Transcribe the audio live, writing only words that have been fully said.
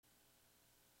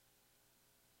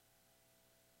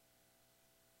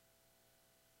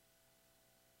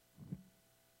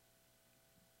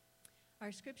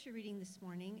Our scripture reading this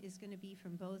morning is going to be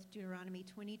from both Deuteronomy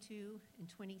 22 and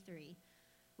 23.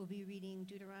 We'll be reading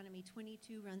Deuteronomy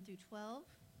 22, run through 12,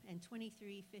 and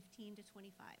 23, 15 to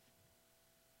 25.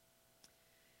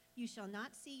 You shall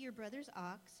not see your brother's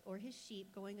ox or his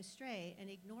sheep going astray and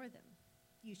ignore them.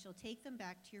 You shall take them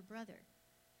back to your brother.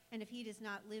 And if he does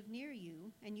not live near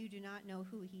you, and you do not know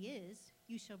who he is,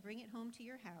 you shall bring it home to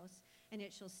your house, and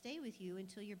it shall stay with you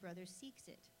until your brother seeks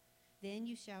it. Then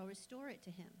you shall restore it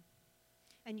to him.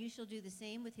 And you shall do the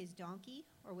same with his donkey,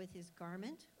 or with his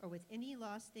garment, or with any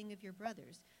lost thing of your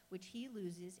brother's, which he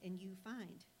loses and you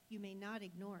find. You may not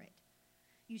ignore it.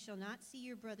 You shall not see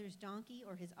your brother's donkey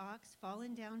or his ox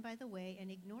fallen down by the way and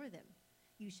ignore them.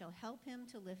 You shall help him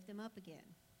to lift them up again.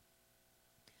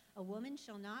 A woman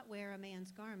shall not wear a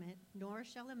man's garment, nor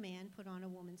shall a man put on a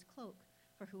woman's cloak,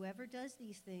 for whoever does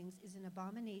these things is an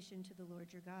abomination to the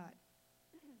Lord your God.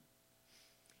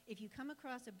 If you come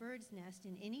across a bird's nest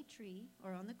in any tree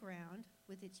or on the ground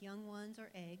with its young ones or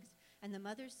eggs, and the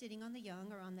mother sitting on the young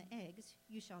or on the eggs,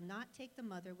 you shall not take the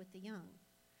mother with the young.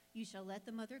 You shall let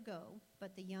the mother go,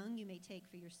 but the young you may take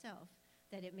for yourself,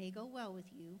 that it may go well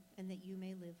with you, and that you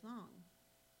may live long.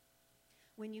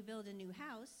 When you build a new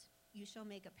house, you shall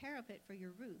make a parapet for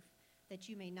your roof, that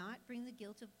you may not bring the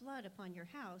guilt of blood upon your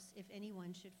house if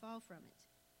anyone should fall from it.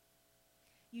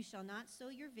 You shall not sow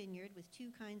your vineyard with two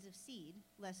kinds of seed,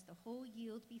 lest the whole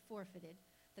yield be forfeited,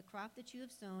 the crop that you have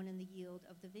sown and the yield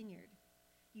of the vineyard.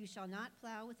 You shall not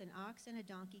plow with an ox and a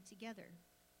donkey together.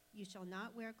 You shall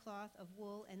not wear cloth of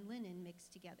wool and linen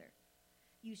mixed together.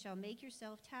 You shall make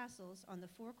yourself tassels on the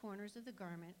four corners of the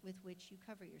garment with which you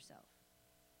cover yourself.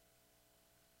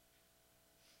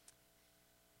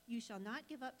 You shall not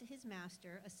give up to his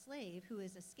master a slave who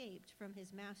is escaped from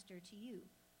his master to you.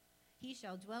 He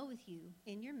shall dwell with you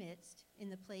in your midst,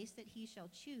 in the place that he shall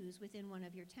choose within one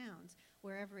of your towns,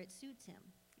 wherever it suits him.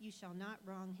 You shall not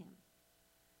wrong him.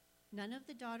 None of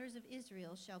the daughters of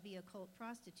Israel shall be a cult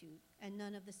prostitute, and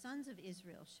none of the sons of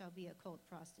Israel shall be a cult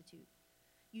prostitute.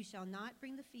 You shall not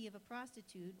bring the fee of a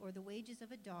prostitute or the wages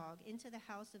of a dog into the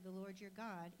house of the Lord your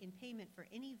God in payment for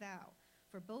any vow,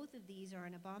 for both of these are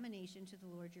an abomination to the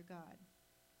Lord your God.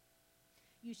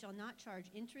 You shall not charge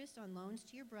interest on loans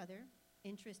to your brother,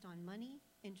 interest on money,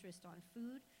 interest on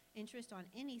food, interest on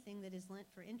anything that is lent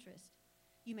for interest.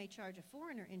 You may charge a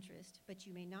foreigner interest, but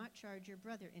you may not charge your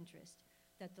brother interest,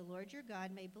 that the Lord your God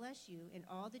may bless you in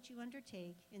all that you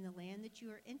undertake in the land that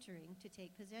you are entering to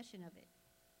take possession of it.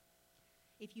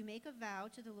 If you make a vow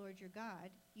to the Lord your God,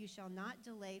 you shall not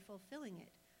delay fulfilling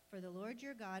it, for the Lord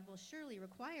your God will surely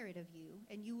require it of you,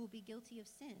 and you will be guilty of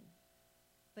sin.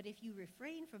 But if you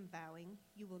refrain from vowing,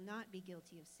 you will not be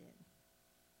guilty of sin.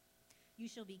 You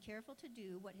shall be careful to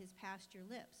do what has passed your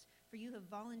lips, for you have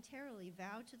voluntarily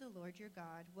vowed to the Lord your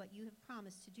God what you have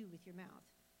promised to do with your mouth.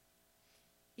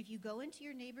 If you go into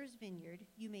your neighbor's vineyard,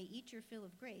 you may eat your fill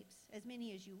of grapes, as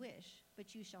many as you wish,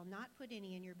 but you shall not put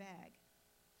any in your bag.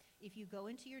 If you go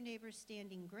into your neighbor's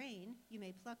standing grain, you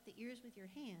may pluck the ears with your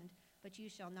hand, but you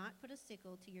shall not put a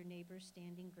sickle to your neighbor's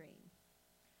standing grain.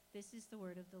 This is the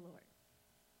word of the Lord.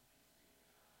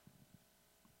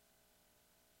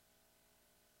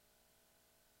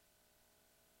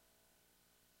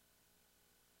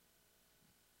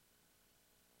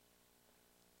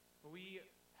 We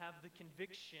have the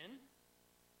conviction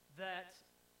that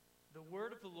the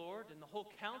word of the Lord and the whole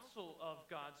counsel of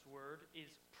God's word is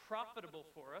profitable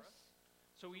for us.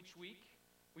 So each week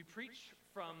we preach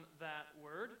from that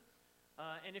word.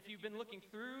 And if you've been looking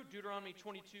through Deuteronomy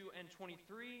 22 and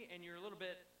 23 and you're a little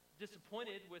bit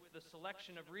disappointed with the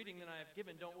selection of reading that I have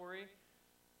given, don't worry.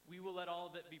 We will let all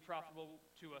of it be profitable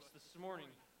to us this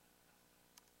morning.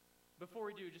 Before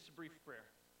we do, just a brief prayer.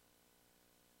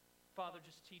 Father,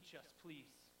 just teach us, please,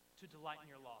 to delight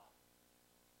in your law.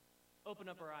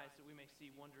 Open up our eyes that we may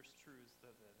see wondrous truths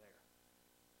that are there.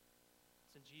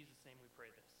 It's in Jesus' name we pray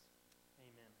this.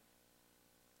 Amen.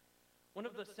 One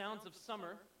of the sounds of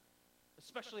summer,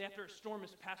 especially after a storm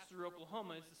has passed through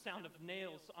Oklahoma, is the sound of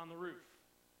nails on the roof.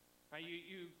 Right?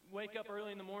 You wake up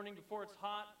early in the morning before it's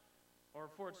hot,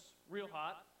 or before it's real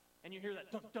hot, and you hear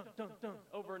that dunk, dunk, dunk, dunk,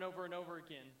 over and over and over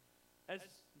again. As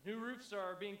new roofs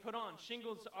are being put on,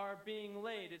 shingles are being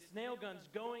laid. It's nail guns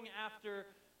going after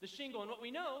the shingle. And what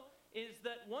we know is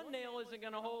that one nail isn't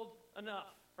going to hold enough,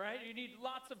 right? You need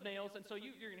lots of nails, and so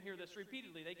you're going to hear this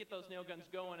repeatedly. They get those nail guns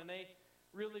going, and they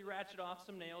really ratchet off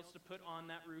some nails to put on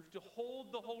that roof to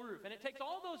hold the whole roof. And it takes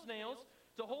all those nails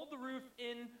to hold the roof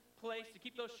in place, to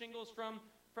keep those shingles from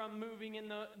moving in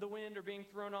the wind or being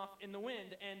thrown off in the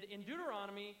wind. And in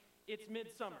Deuteronomy, it's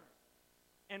midsummer.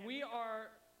 And we are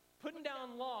putting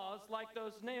down laws like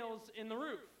those nails in the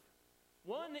roof.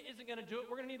 one isn't going to do it.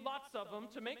 We're going to need lots of them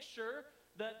to make sure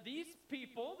that these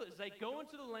people, as they go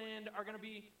into the land, are going to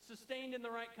be sustained in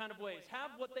the right kind of ways,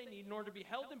 have what they need in order to be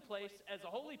held in place as a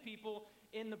holy people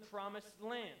in the promised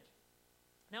land.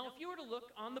 Now, if you were to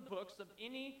look on the books of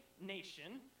any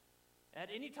nation at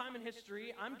any time in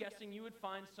history, I'm guessing you would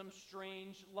find some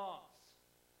strange laws.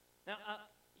 Now,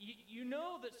 you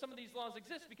know that some of these laws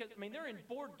exist because, they're in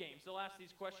board games. They'll ask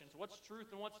these questions. What's truth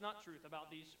and what's not truth about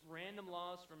these random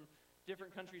laws from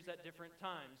different countries at different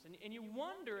times? And you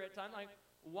wonder at times, like,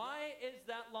 why is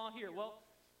that law here? Well,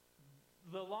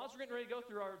 the laws we're getting ready to go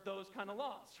through are those kind of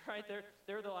laws, right?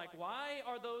 They're like, why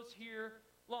are those here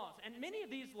laws? And many of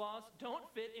these laws don't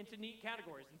fit into neat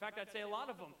categories. In fact, I'd say a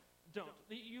lot of them don't.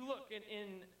 You look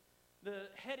in the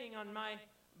heading on my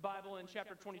Bible in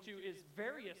chapter 22 is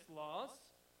various laws.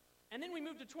 And then we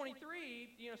move to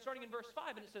 23, starting in verse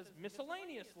 5, and it says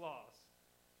miscellaneous laws.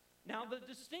 Now, the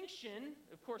distinction,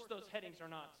 of course, those headings are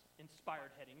not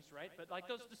inspired headings, right? But like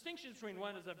those distinctions between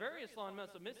one is a various law and a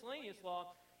miscellaneous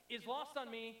law is lost on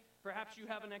me. Perhaps you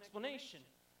have an explanation.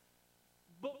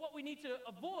 But what we need to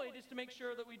avoid is to make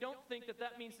sure that we don't think that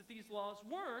that means that these laws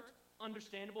weren't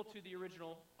understandable to the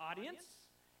original audience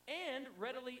and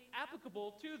readily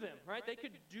applicable to them, right? They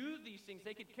could do these things.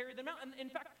 They could carry them out. And in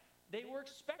fact, they were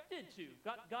expected to.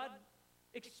 God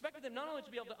expected them not only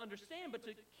to be able to understand, but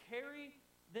to carry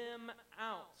them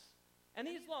out. And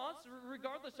these laws,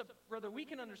 regardless of whether we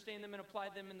can understand them and apply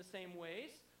them in the same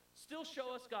ways, still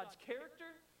show us God's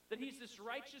character, that he's this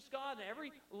righteous God, and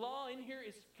every law in here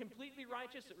is completely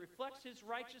righteous. It reflects his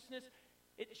righteousness.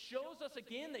 It shows us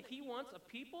again that he wants a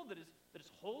people that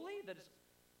is holy, that is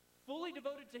fully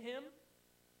devoted to him,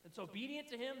 that's obedient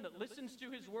to him, that listens to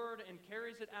his word and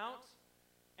carries it out.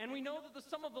 And we know that the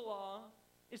sum of the law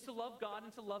is to love God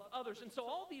and to love others. And so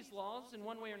all these laws, in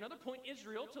one way or another, point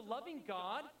Israel to loving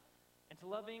God and to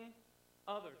loving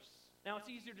others. Now, it's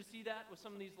easier to see that with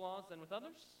some of these laws than with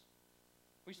others.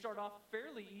 We start off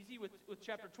fairly easy with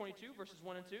chapter 22, verses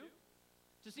 1 and 2,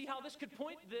 to see how this could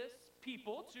point this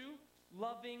people to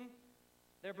loving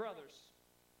their brothers.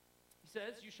 He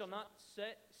says, you shall not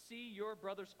see your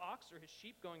brother's ox or his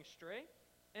sheep going astray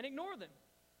and ignore them.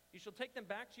 You shall take them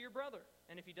back to your brother.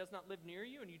 And if he does not live near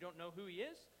you and you don't know who he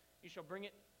is, you shall bring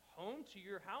it home to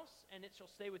your house, and it shall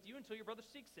stay with you until your brother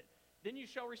seeks it. Then you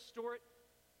shall restore it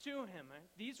to him.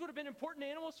 These would have been important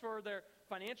animals for their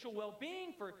financial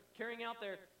well-being, for carrying out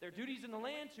their duties in the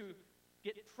land, to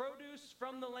get produce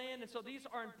from the land. And so these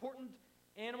are important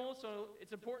animals, so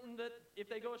it's important that if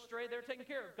they go astray, they're taken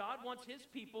care of. God wants his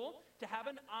people to have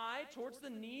an eye towards the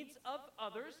needs of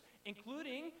others,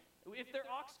 including if their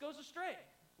ox goes astray.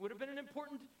 Would have been an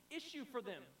important issue for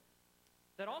them.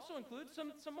 That also includes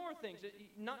some more things.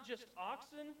 Not just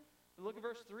oxen. Look at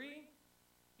verse 3.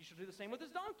 You shall do the same with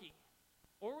his donkey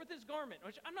or with his garment.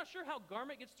 Which I'm not sure how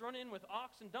garment gets thrown in with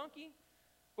ox and donkey,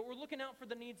 but we're looking out for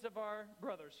the needs of our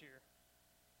brothers here.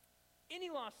 Any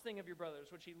lost thing of your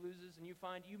brother's which he loses and you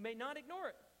find, you may not ignore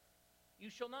it. You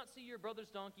shall not see your brother's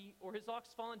donkey or his ox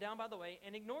fallen down by the way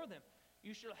and ignore them.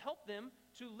 You shall help them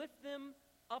to lift them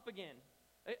up again.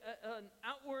 An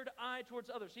outward eye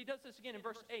towards others. He does this again in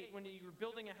verse 8. When you're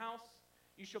building a house,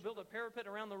 you shall build a parapet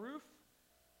around the roof,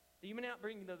 that you may not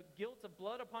bring the guilt of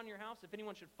blood upon your house. If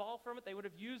anyone should fall from it, they would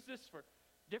have used this for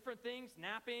different things,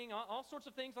 napping, all sorts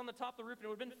of things on the top of the roof, and it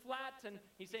would have been flat. And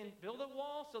he's saying, build a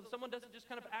wall so that someone doesn't just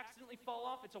kind of accidentally fall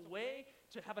off. It's a way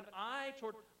to have an eye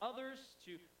toward others,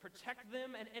 to protect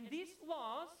them. And these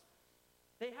laws,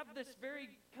 they have this very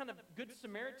kind of Good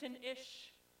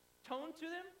Samaritan-ish tone to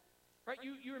them. Right,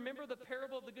 you remember the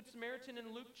parable of the Good Samaritan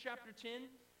in Luke chapter 10?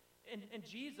 And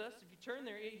Jesus, if you turn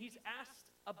there, he's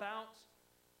asked about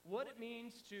what it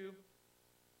means to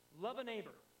love a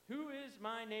neighbor. Who is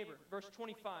my neighbor? Verse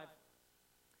 25.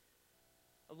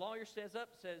 A lawyer stands up,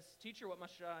 says, Teacher, what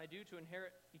must I do to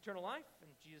inherit eternal life?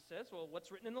 And Jesus says, well,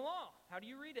 what's written in the law? How do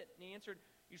you read it? And he answered,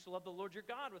 you shall love the Lord your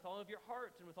God with all of your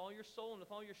heart and with all your soul and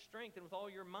with all your strength and with all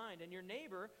your mind, and your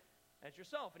neighbor as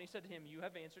yourself. And he said to him, you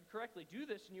have answered correctly. Do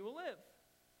this and you will live.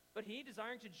 But he,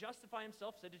 desiring to justify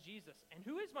himself, said to Jesus, and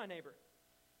who is my neighbor?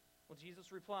 Well,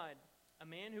 Jesus replied, a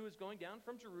man who was going down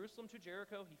from Jerusalem to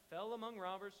Jericho, he fell among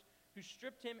robbers who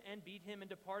stripped him and beat him and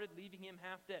departed, leaving him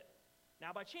half dead.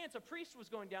 Now by chance a priest was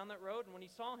going down that road, and when he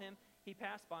saw him, he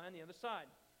passed by on the other side.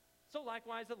 So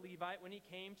likewise a Levite, when he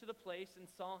came to the place and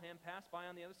saw him, passed by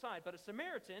on the other side. But a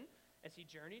Samaritan, as he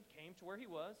journeyed, came to where he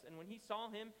was, and when he saw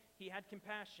him, he had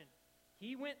compassion.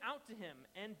 He went out to him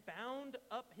and bound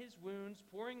up his wounds,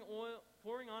 pouring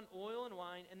on oil and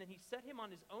wine, and then he set him on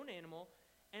his own animal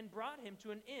and brought him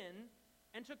to an inn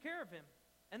and took care of him.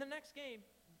 And the next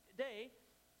day,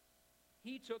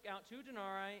 he took out 2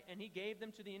 denarii and he gave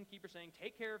them to the innkeeper, saying,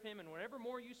 take care of him, and whatever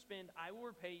more you spend, I will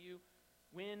repay you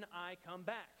when I come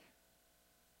back.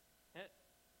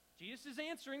 Jesus is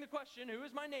answering the question, who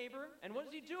is my neighbor? And what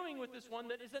is he doing with this one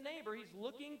that is a neighbor? He's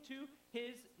looking to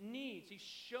his needs. He's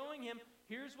showing him,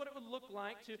 here's what it would look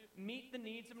like to meet the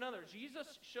needs of another.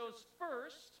 Jesus shows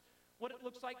first what it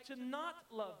looks like to not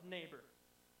love neighbor.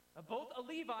 Both a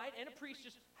Levite and a priest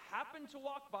just happen to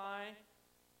walk by,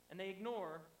 and they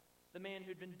ignore the man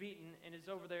who'd been beaten and is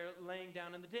over there laying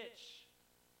down in the ditch.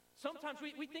 Sometimes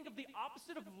we think of the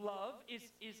opposite of love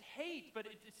is hate, but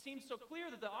it seems so clear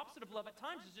that the opposite of love at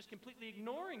times is just completely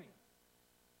ignoring it.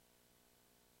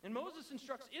 And Moses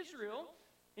instructs Israel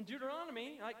in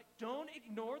Deuteronomy, like, don't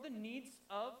ignore the needs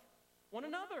of one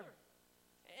another.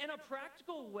 And a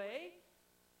practical way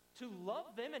to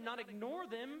love them and not ignore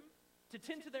them, to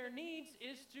tend to their needs,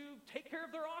 is to take care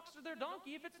of their ox or their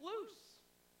donkey if it's loose.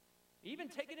 Even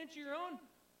take it into your own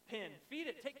pen, feed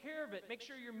it, take care of it, make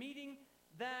sure you're meeting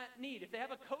that need. If they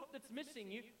have a coat that's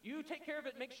missing, you take care of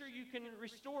it, make sure you can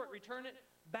restore it, return it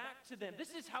back to them.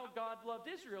 This is how God loved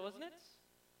Israel, isn't it?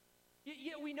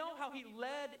 Yet we know how he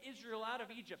led Israel out of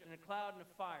Egypt in a cloud and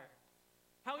a fire.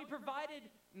 How he provided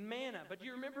manna. But do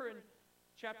you remember in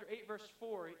chapter 8, verse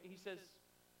 4, he says,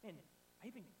 man, I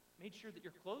even made sure that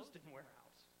your clothes didn't wear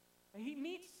out. And he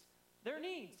meets their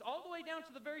needs, all the way down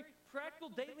to the very practical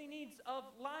daily needs of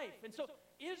life. And so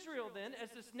Israel then, as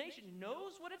this nation,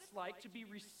 knows what it's like to be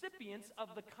recipients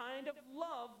of the kind of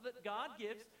love that God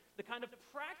gives, the kind of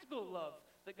practical love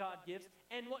that God gives.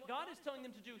 And what God is telling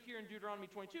them to do here in Deuteronomy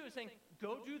 22 is saying,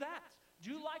 go do that.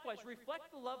 Do likewise.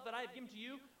 Reflect the love that I have given to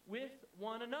you with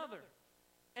one another.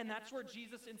 And that's where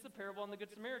Jesus ends the parable on the Good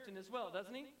Samaritan as well,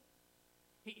 doesn't he?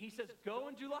 He says, go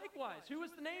and do likewise. Who is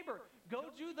the neighbor?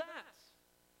 Go do that.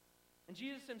 And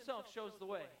Jesus himself shows the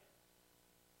way.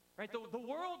 Right? The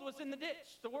world was in the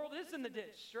ditch. The world is in the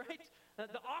ditch, right?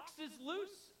 The ox is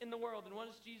loose in the world, and what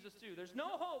does Jesus do? There's no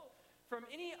hope from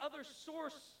any other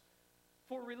source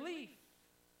for relief,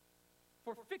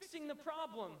 for fixing the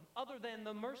problem, other than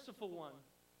the merciful one.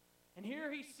 And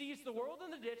here he sees the world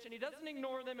in the ditch, and he doesn't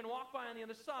ignore them and walk by on the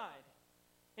other side.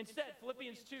 Instead,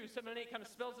 Philippians 2, 7 and 8 kind of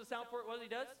spells this out for it. What he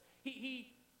does?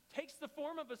 He takes the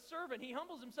form of a servant. He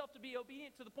humbles himself to be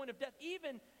obedient to the point of death,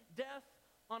 even death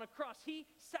on a cross. He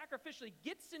sacrificially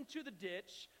gets into the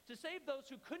ditch to save those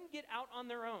who couldn't get out on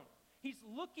their own. He's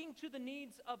looking to the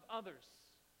needs of others.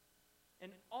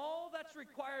 And all that's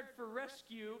required for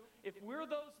rescue, if we're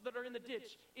those that are in the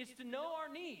ditch, is to know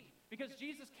our need, because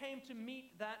Jesus came to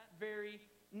meet that very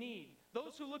need.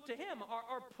 Those who look to him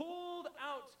are pulled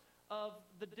out of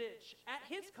the ditch at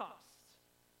his cost.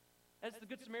 As the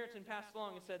Good Samaritan passed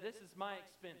along and said, this is my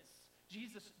expense,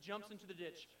 Jesus jumps into the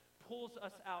ditch, pulls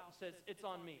us out and says, it's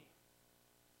on me.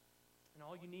 And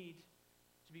all you need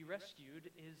to be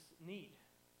rescued is need.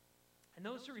 And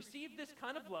those who receive this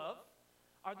kind of love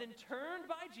are then turned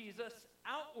by Jesus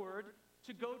outward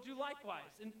to go do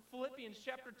likewise. In Philippians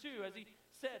chapter 2, as he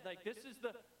said, like, this is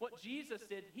what Jesus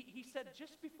did, he said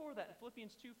just before that in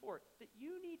Philippians 2:4, that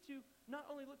you need to not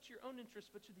only look to your own interests,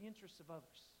 but to the interests of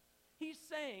others. He's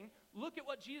saying, look at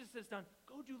what Jesus has done.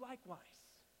 Go do likewise.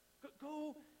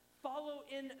 Go follow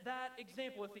in that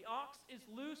example. If the ox is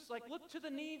loose, like, look to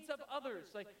the needs of others.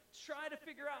 Like, try to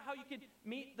figure out how you can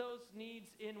meet those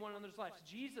needs in one another's lives.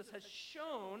 Jesus has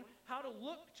shown how to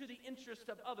look to the interest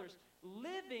of others,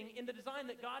 living in the design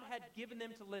that God had given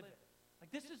them to live in.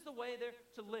 Like, this is the way they're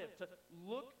to live, to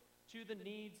look to the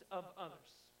needs of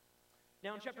others.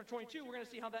 Now, in chapter 22, we're going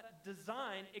to see how that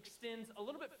design extends a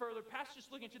little bit further past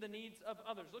just looking to the needs of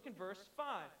others. Look in verse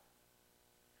 5.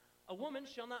 A woman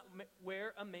shall not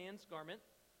wear a man's garment,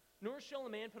 nor shall a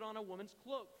man put on a woman's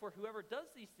cloak, for whoever does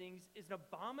these things is an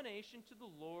abomination to the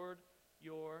Lord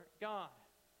your God.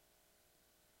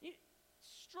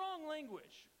 Strong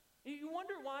language. You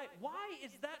wonder why. Why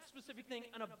is that specific thing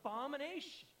an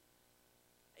abomination?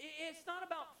 It's not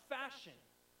about fashion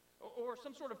or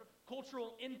some sort of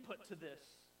cultural input to this,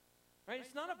 right?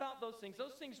 It's not about those things.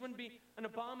 Those things wouldn't be an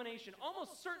abomination.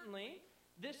 Almost certainly,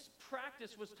 this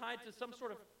practice was tied to some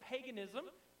sort of paganism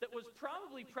that was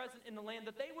probably present in the land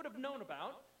that they would have known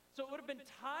about. So it would have been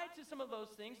tied to some of those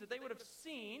things that they would have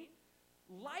seen.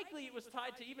 Likely it was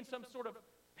tied to even some sort of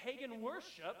pagan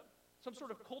worship, some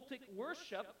sort of cultic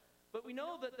worship, but we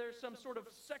know that there's some sort of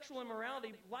sexual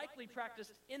immorality likely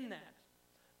practiced in that.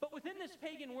 But within this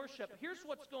pagan worship, here's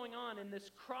what's going on in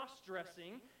this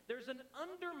cross-dressing. There's an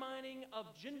undermining of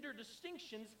gender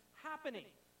distinctions happening.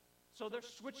 So they're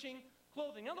switching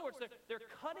clothing. In other words, they're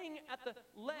cutting at the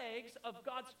legs of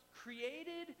God's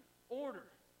created order.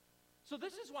 So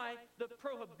this is why the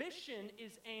prohibition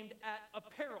is aimed at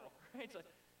apparel, right?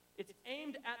 It's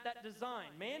aimed at that design.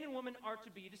 Man and woman are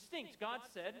to be distinct. God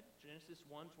said, Genesis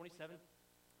 1:27,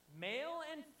 male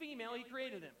and female he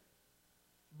created them.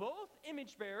 Both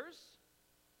image bearers,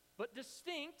 but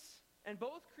distinct, and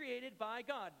both created by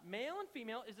God. Male and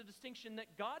female is a distinction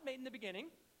that God made in the beginning.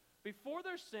 Before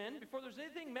there's sin, before there's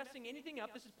anything messing anything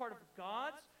up, this is part of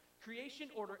God's creation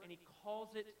order, and he calls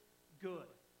it good.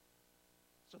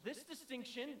 So this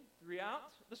distinction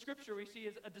throughout the scripture we see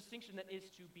is a distinction that is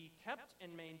to be kept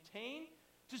and maintained.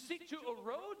 To seek to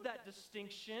erode that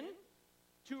distinction,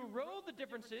 to erode the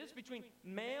differences between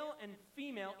male and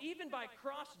female, even by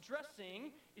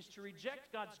cross-dressing, is to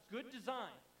reject God's good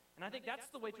design. And I think that's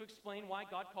the way to explain why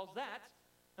God calls that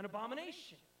an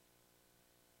abomination.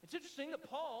 It's interesting that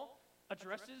Paul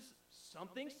addresses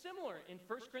something similar in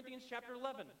 1 Corinthians chapter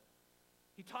 11.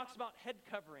 He talks about head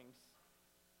coverings.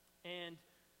 And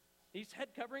these head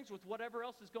coverings, with whatever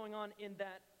else is going on in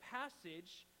that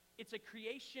passage, it's a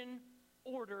creation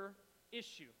order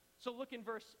issue. So look in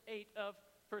verse 8 of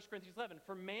 1 Corinthians 11.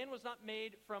 For man was not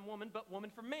made from woman, but woman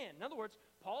from man. In other words,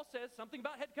 Paul says something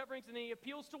about head coverings, and then he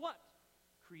appeals to what?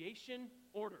 Creation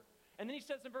order. And then he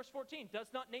says in verse 14, does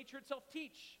not nature itself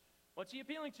teach? What's he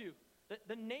appealing to?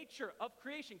 The nature of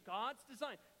creation, God's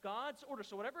design, God's order.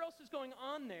 So whatever else is going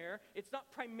on there, it's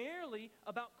not primarily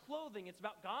about clothing. It's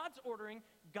about God's ordering,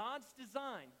 God's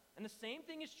design. And the same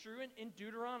thing is true in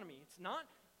Deuteronomy. It's not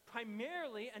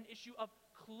primarily an issue of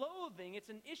clothing. It's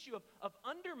an issue of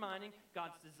undermining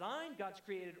God's design, God's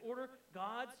created order,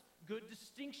 God's good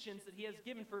distinctions that he has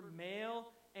given for male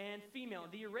and female.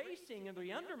 The erasing and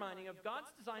the undermining of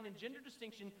God's design and gender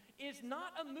distinction is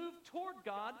not a move toward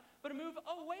God, but a move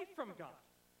away from God.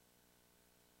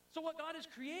 So what God has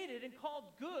created and called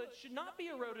good should not be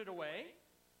eroded away,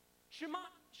 should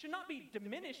not be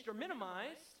diminished or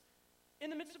minimized in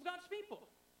the midst of God's people.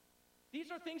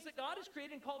 These are things that God has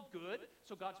created and called good,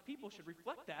 so God's people should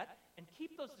reflect that and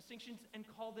keep those distinctions and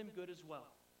call them good as well.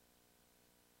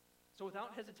 So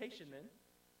without hesitation then,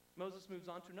 Moses moves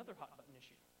on to another hot button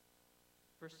issue.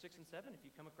 Verse 6 and 7, if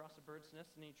you come across a bird's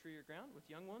nest in any tree or ground with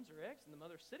young ones or eggs, and the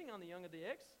mother sitting on the young of the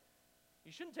eggs,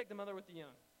 you shouldn't take the mother with the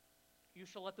young. You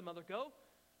shall let the mother go,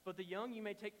 but the young you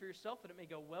may take for yourself, that it may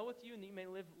go well with you, and that you may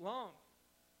live long.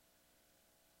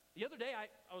 The other day,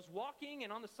 I was walking,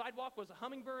 and on the sidewalk was a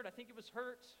hummingbird. I think it was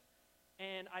hurt.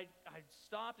 And I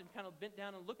stopped and kind of bent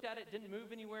down and looked at it. It didn't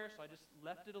move anywhere, so I just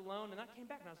left it alone. And I came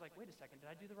back, and I was like, wait a second, did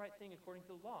I do the right thing according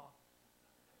to the law?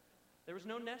 There was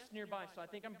no nest nearby, so I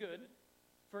think I'm good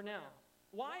for now.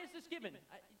 Why is this given?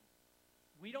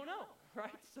 We don't know,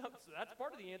 right? So that's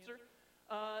part of the answer.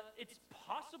 It's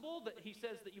possible that he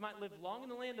says that you might live long in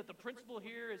the land, that the principle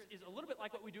here is a little bit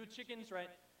like what we do with chickens,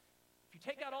 right? If you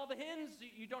take out all the hens,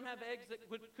 you don't have eggs that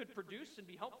could produce and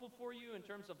be helpful for you in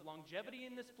terms of longevity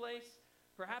in this place.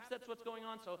 Perhaps that's what's going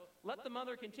on. So let the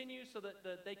mother continue so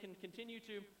that they can continue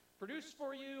to produce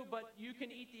for you, but you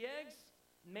can eat the eggs.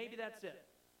 Maybe that's it.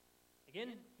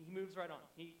 Again, he moves right on.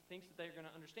 He thinks that they're going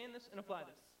to understand this and apply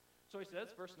this. So he says,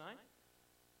 verse 9.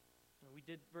 We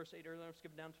did verse 8 earlier. Let's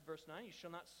skip down to verse 9. You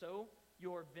shall not sow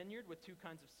your vineyard with two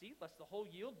kinds of seed, lest the whole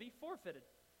yield be forfeited.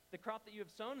 The crop that you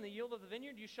have sown and the yield of the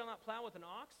vineyard, you shall not plow with an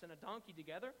ox and a donkey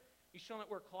together. You shall not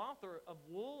wear cloth or of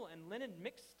wool and linen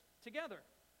mixed together.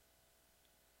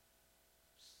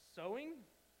 Sowing,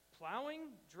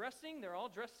 plowing, dressing, they're all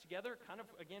dressed together, kind of,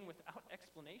 again, without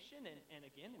explanation. And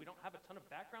again, we don't have a ton of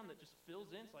background that just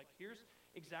fills in. It's like, here's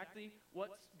exactly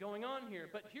what's going on here.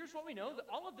 But here's what we know, that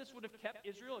all of this would have kept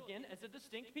Israel, again, as a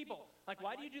distinct people. Like,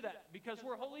 why do you do that? Because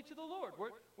we're holy to the Lord.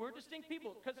 We're a distinct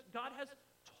people because God has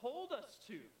told us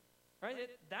to. Right?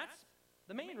 That's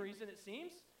the main reason, it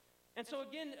seems. And so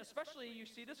again, especially you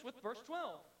see this with verse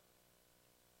 12.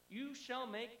 You shall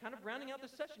make, kind of rounding out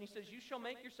this session, he says, you shall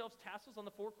make yourselves tassels on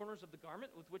the four corners of the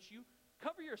garment with which you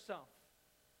cover yourself.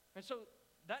 And so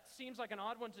that seems like an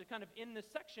odd one to kind of end this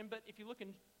section, but if you look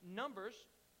in Numbers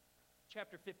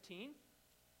chapter 15,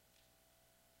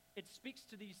 it speaks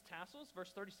to these tassels,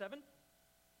 verse 37.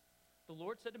 The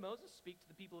Lord said to Moses, speak to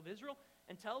the people of Israel,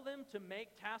 and tell them to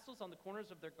make tassels on the corners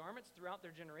of their garments throughout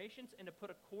their generations, and to put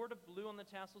a cord of blue on the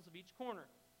tassels of each corner.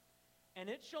 And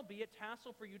it shall be a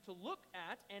tassel for you to look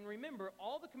at and remember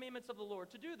all the commandments of the Lord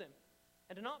to do them,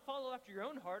 and to not follow after your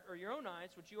own heart or your own eyes,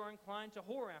 which you are inclined to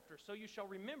whore after. So you shall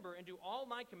remember and do all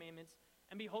my commandments,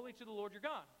 and be holy to the Lord your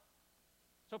God.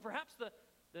 So perhaps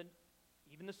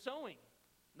even the sowing,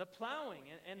 the plowing,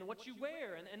 and what you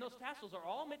wear, and those tassels are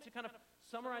all meant to kind of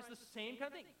summarize the same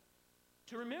kind of thing.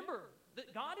 To remember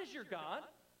that God is your God,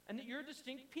 and that you're a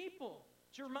distinct people.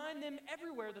 To remind them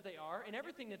everywhere that they are, and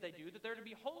everything that they do, that they're to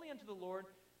be holy unto the Lord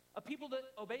a people that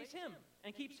obeys him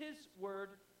and keeps his word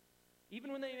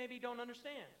even when they maybe don't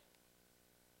understand.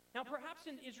 Now, perhaps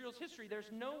in Israel's history,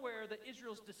 there's nowhere that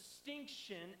Israel's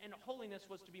distinction and holiness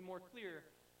was to be more clear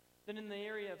than in the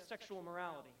area of sexual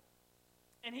morality.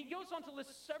 And he goes on to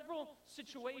list several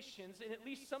situations in at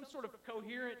least some sort of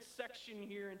coherent section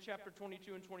here in chapter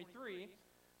 22 and 23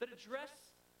 that address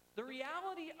the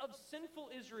reality of sinful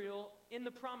Israel in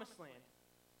the promised land.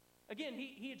 Again,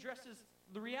 he addresses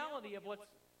the reality of what's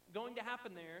going to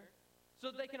happen there so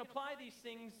that they can apply these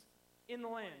things in the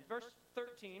land. Verse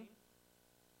 13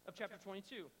 of chapter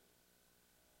 22.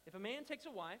 If a man takes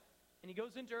a wife, and he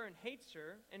goes into her and hates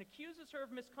her, and accuses her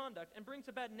of misconduct, and brings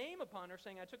a bad name upon her,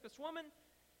 saying, I took this woman,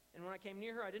 and when I came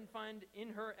near her, I didn't find in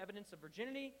her evidence of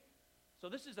virginity. So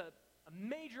this is a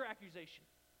major accusation,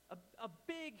 a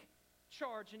big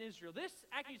charge in Israel. This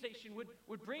accusation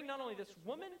would bring not only this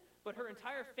woman, but her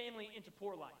entire family into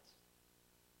poor light.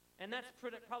 And that's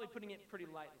probably putting it pretty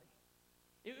lightly.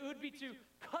 It would be to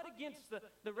cut against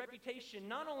the reputation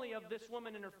not only of this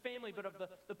woman and her family, but of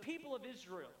the people of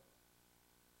Israel.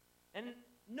 And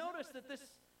notice that this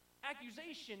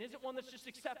accusation isn't one that's just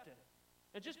accepted.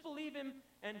 And just believe him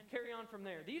and carry on from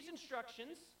there. These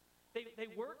instructions, they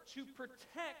work to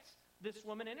protect this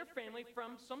woman and her family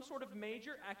from some sort of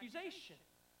major accusation,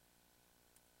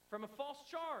 from a false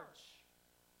charge,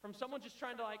 from someone just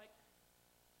trying to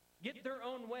get their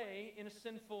own way in a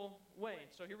sinful way.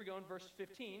 So here we go in verse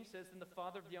 15. It says, Then the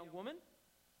father of the young woman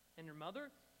and her mother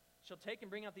shall take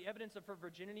and bring out the evidence of her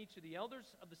virginity to the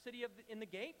elders of the city in the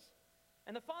gate.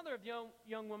 And the father of the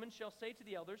young woman shall say to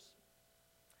the elders,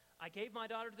 I gave my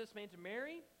daughter to this man to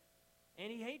marry,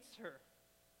 and he hates her.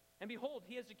 And behold,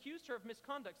 he has accused her of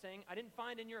misconduct, saying, I didn't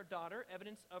find in your daughter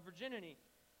evidence of virginity.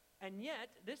 And yet,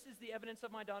 this is the evidence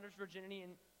of my daughter's virginity,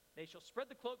 and they shall spread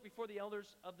the cloak before the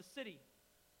elders of the city.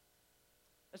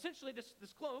 Essentially, this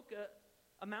cloak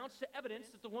amounts to evidence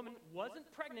that the woman wasn't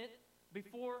pregnant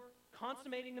before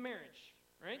consummating the marriage,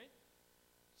 right?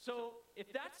 So,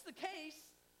 if that's the case,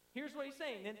 here's what he's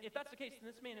saying. Then, if that's the case, then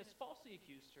this man has falsely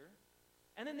accused her.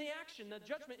 And then the action, the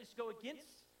judgment, is to go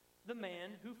against the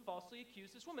man who falsely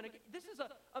accused this woman. This is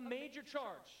a major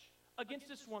charge against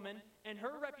this woman and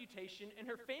her reputation and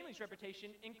her family's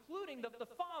reputation, including the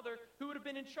father who would have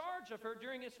been in charge of her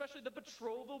during especially the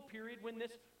betrothal period when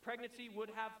this pregnancy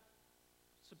would have,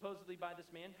 supposedly by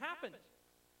this man, happened.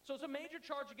 So it's a major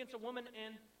charge against a woman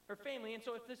and her family. And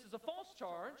so if this is a false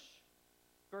charge,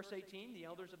 verse 18, the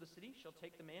elders of the city shall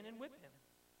take the man and whip him.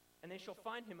 And they shall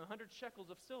find him 100 shekels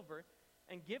of silver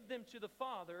and give them to the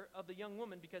father of the young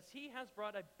woman, because he has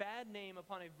brought a bad name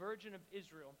upon a virgin of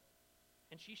Israel,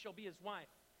 and she shall be his wife.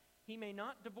 He may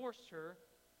not divorce her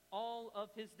all of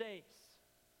his days.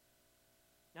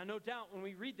 Now, no doubt, when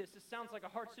we read this sounds like a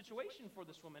hard situation for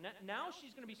this woman. Now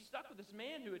she's going to be stuck with this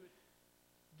man who would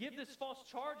give this false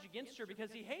charge against her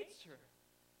because he hates her.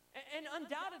 And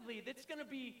undoubtedly, it's going to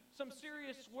be some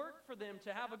serious work for them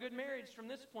to have a good marriage from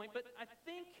this point. But I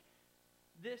think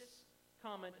this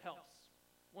comment helps.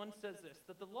 One says this,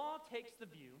 that the law takes the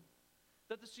view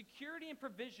that the security and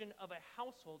provision of a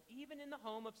household, even in the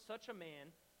home of such a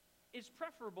man, is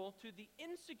preferable to the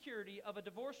insecurity of a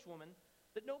divorced woman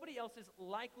that nobody else is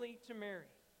likely to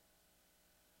marry.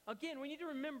 Again, we need to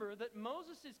remember that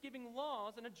Moses is giving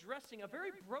laws and addressing a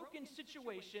very broken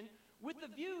situation with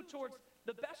the view towards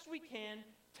the best we can,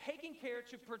 taking care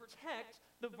to protect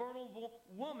the vulnerable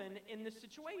woman in this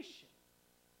situation.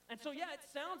 And so, yeah, it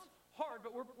sounds hard,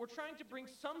 but we're trying to bring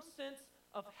some sense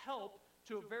of help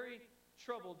to a very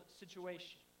troubled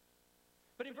situation.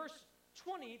 But in verse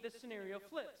 20, this scenario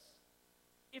flips.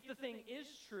 If the thing is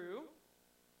true,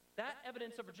 that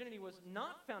evidence of virginity was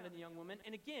not found in the young woman,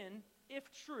 and again, if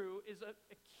true, is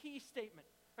a key statement.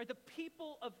 Right? The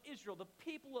people of Israel, the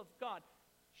people of God,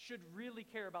 should really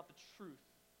care about the truth.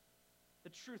 The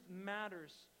truth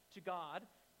matters to God.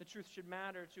 The truth should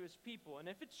matter to his people. And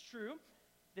if it's true,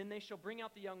 then they shall bring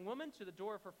out the young woman to the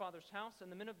door of her father's house,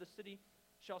 and the men of the city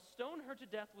shall stone her to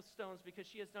death with stones, because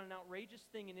she has done an outrageous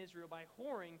thing in Israel by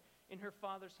whoring in her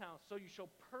father's house. So you shall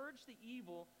purge the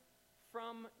evil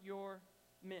from your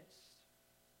midst.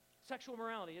 Sexual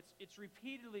morality, it's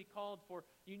repeatedly called for.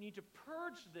 You need to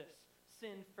purge this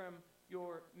sin from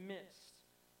your midst.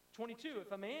 22,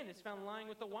 if a man is found lying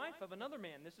with the wife of another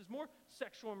man, this is more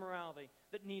sexual immorality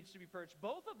that needs to be purged.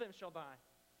 Both of them shall die.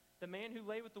 The man who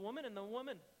lay with the woman and the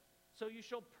woman. So you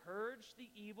shall purge the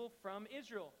evil from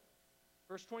Israel.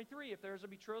 Verse 23, if there is a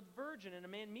betrothed virgin and a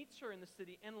man meets her in the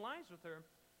city and lies with her,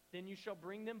 then you shall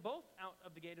bring them both out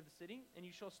of the gate of the city, and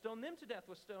you shall stone them to death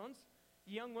with stones.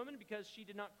 The young woman, because she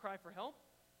did not cry for help,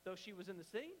 though she was in the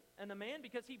city, and the man,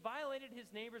 because he violated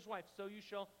his neighbor's wife. So you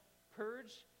shall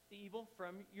purge the evil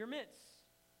from your midst.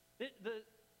 The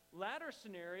latter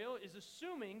scenario is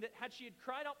assuming that had she had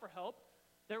cried out for help,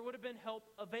 there would have been help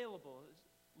available. It's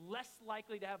less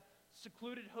likely to have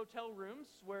secluded hotel rooms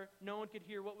where no one could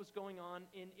hear what was going on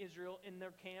in Israel, in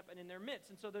their camp, and in their midst.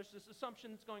 And so there's this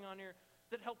assumption that's going on here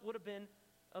that help would have been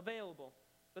available.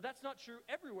 But that's not true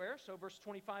everywhere, so verse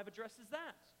 25 addresses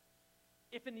that.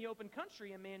 If in the open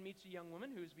country a man meets a young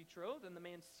woman who is betrothed, and the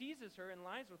man seizes her and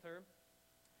lies with her,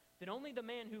 then only the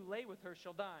man who lay with her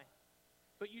shall die.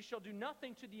 But you shall do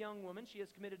nothing to the young woman. She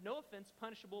has committed no offense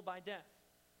punishable by death.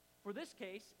 For this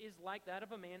case is like that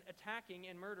of a man attacking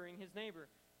and murdering his neighbor,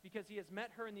 because he has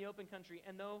met her in the open country,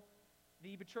 and though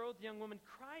the betrothed young woman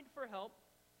cried for help,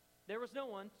 there was no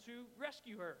one to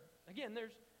rescue her. Again,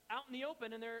 there's out in the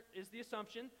open, and there is the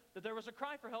assumption that there was a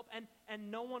cry for help,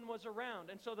 and no one was around.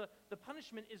 And so the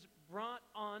punishment is brought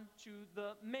on to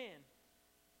the man.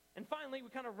 And finally, we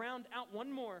kind of round out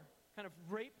one more kind of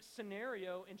rape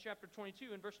scenario in chapter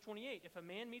 22 in verse 28. If a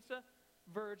man meets a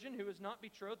virgin who is not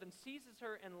betrothed and seizes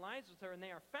her and lies with her, and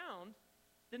they are found,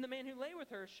 then the man who lay with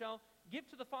her shall give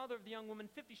to the father of the young woman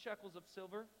 50 shekels of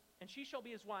silver, and she shall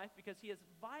be his wife, because he has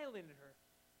violated her.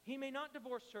 He may not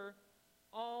divorce her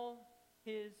all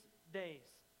his days.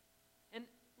 And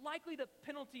likely the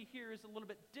penalty here is a little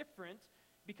bit different,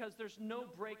 because there's no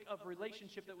break of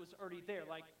relationship that was already there,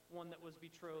 like one that was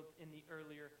betrothed in the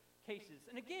earlier cases.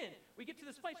 And again, we get to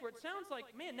this place where it sounds like,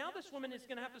 man, now this woman is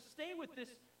going to have to stay with this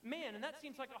man, and that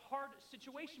seems like a hard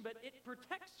situation, but it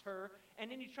protects her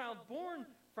and any child born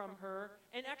from her,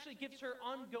 and actually gives her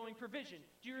ongoing provision.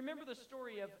 Do you remember the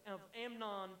story of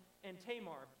Amnon and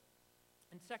Tamar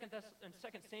in 2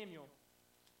 Samuel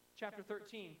chapter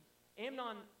 13?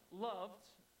 Amnon loved,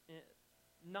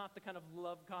 not the kind of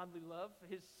love, godly love,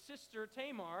 his sister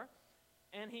Tamar,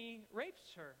 and he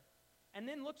rapes her. And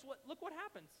then look what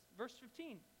happens. Verse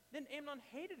 15. Then Amnon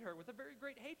hated her with a very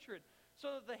great hatred,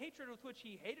 so that the hatred with which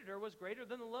he hated her was greater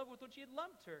than the love with which he had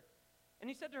loved her. And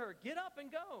he said to her, "Get up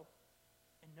and go."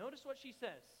 And notice what she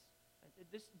says.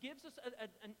 This gives us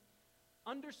an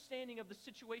understanding of the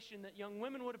situation that young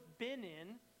women would have been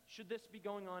in should this be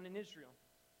going on in Israel.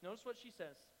 Notice what she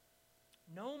says.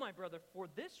 "No, my brother, for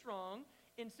this wrong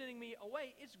in sending me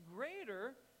away is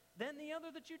greater than the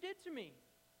other that you did to me."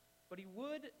 But he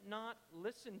would not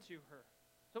listen to her.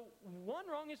 So one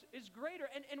wrong is greater.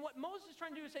 And what Moses is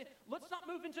trying to do is say, let's not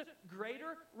move into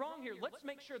greater wrong here. Let's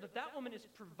make sure that that woman is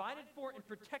provided for and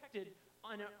protected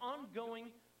on an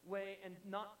ongoing way, and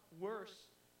not worse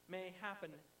may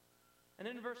happen. And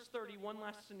then in verse 30, one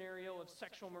last scenario of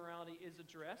sexual morality is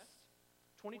addressed.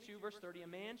 22, verse 30, "A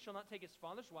man shall not take his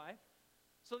father's wife,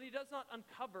 so that he does not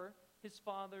uncover his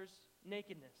father's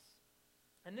nakedness."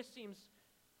 And this seems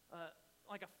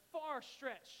like a far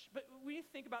stretch. But we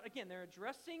think about, again, they're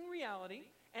addressing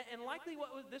reality, and likely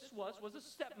what this was a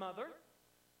stepmother.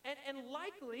 And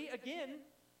likely, again,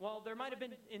 while there might have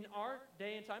been in our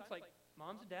day and times, like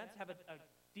moms and dads have a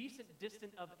decent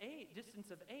distance of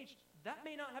age, that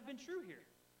may not have been true here.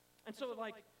 And so,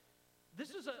 like,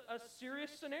 this is a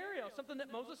serious scenario, something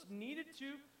that Moses needed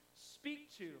to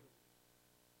speak to.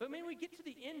 But when we get to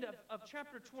the end of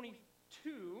chapter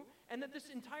 22, and that this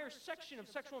entire section of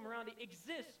sexual immorality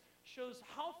exists, shows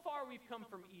how far we've come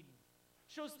from Eden.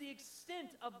 Shows the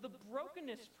extent of the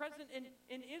brokenness present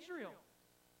in Israel.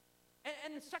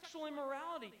 And sexual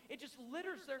immorality, it just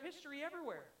litters their history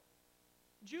everywhere.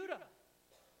 Judah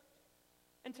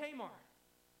and Tamar.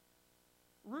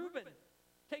 Reuben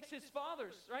takes his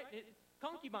father's,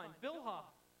 concubine, Bilhah.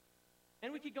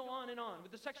 And we could go on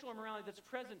with the sexual immorality that's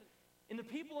present in the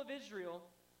people of Israel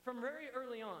from very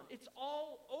early on. It's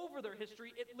all over their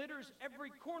history. It litters every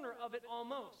corner of it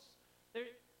almost.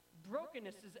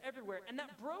 Brokenness is everywhere. And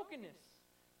that brokenness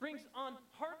brings on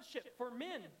hardship for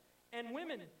men and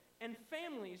women and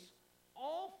families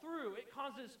all through. It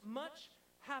causes much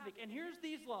havoc. And here's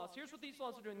what these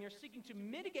laws are doing. They're seeking to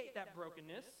mitigate that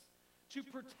brokenness, to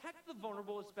protect the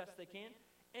vulnerable as best they can,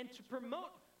 and to promote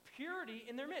purity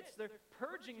in their midst. They're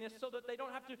purging this so that they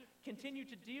don't have to continue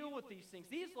to deal with these things.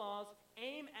 These laws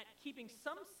aim at keeping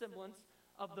some semblance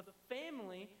of the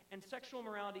family and sexual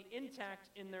morality intact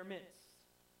in their midst.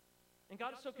 And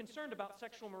God is so concerned about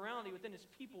sexual morality within his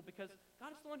people because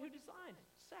God is the one who designed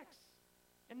sex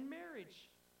and marriage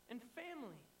and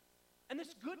family. And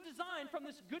this good design from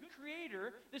this good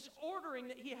creator, this ordering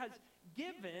that he has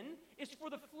given, is for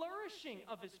the flourishing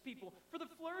of his people, for the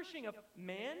flourishing of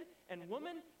man and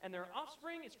woman and their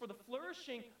offspring. It's for the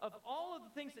flourishing of all of the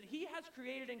things that he has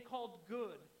created and called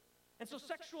good. And so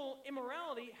sexual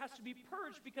immorality has to be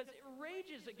purged because it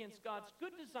rages against God's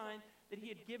good design that he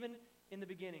had given in the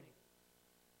beginning.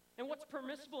 And what's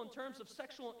permissible in terms of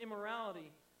sexual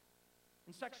immorality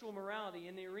And sexual morality,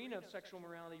 in the arena of sexual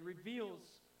morality,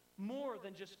 reveals more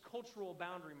than just cultural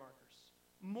boundary markers,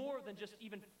 more than just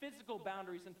even physical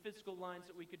boundaries and physical lines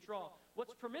that we could draw.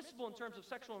 What's permissible in terms of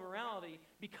sexual morality,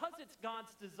 because it's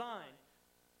God's design,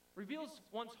 reveals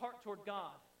one's heart toward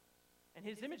God and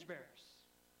his image bearers.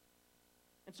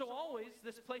 And so always,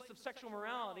 this place of sexual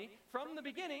morality, from the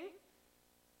beginning,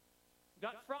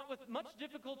 got fraught with much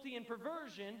difficulty and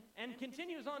perversion, and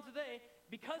continues on today,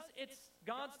 because it's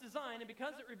God's design and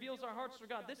because it reveals our hearts for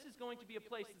God. This is going to be a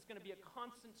place that's going to be a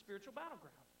constant spiritual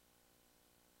battleground.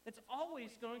 It's always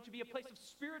going to be a place of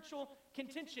spiritual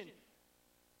contention.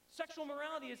 Sexual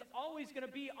morality is always going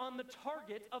to be on the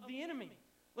target of the enemy.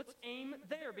 Let's aim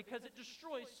there, because it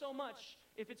destroys so much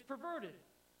if it's perverted.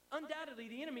 Undoubtedly,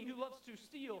 the enemy, who loves to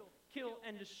steal, kill,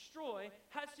 and destroy,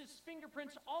 has his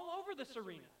fingerprints all over this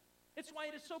arena. It's why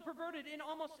it is so perverted in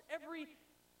almost every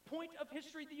point of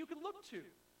history that you could look to.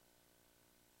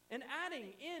 And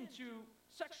adding into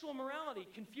sexual morality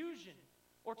confusion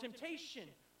or temptation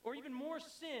or even more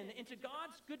sin into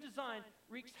God's good design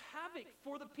wreaks havoc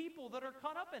for the people that are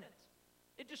caught up in it.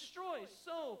 It destroys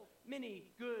so many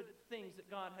good things that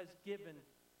God has given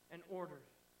and ordered.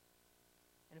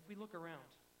 And if we look around,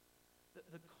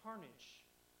 the carnage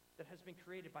that has been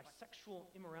created by sexual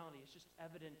immorality is just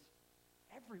evident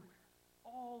everywhere,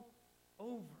 all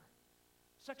over.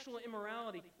 Sexual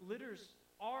immorality litters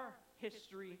our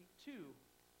history too.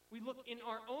 We look in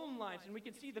our own lives and we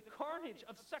can see the carnage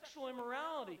of sexual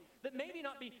immorality that maybe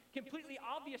not be completely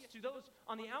obvious to those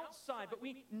on the outside, but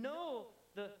we know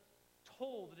the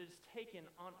toll that it has taken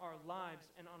on our lives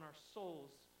and on our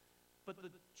souls. But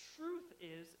the truth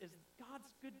is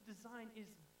God's good design is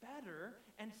better,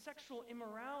 and sexual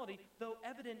immorality, though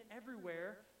evident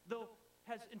everywhere, though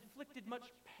has inflicted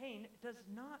much pain, does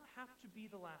not have to be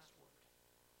the last word.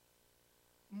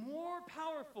 More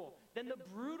powerful than the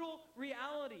brutal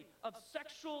reality of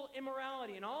sexual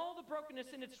immorality and all the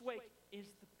brokenness in its wake is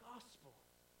the gospel.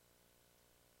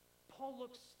 Paul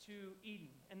looks to Eden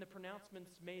and the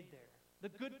pronouncements made there. The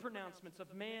good pronouncements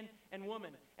of man and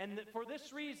woman. And that for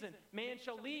this reason, man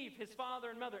shall leave his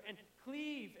father and mother and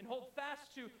cleave and hold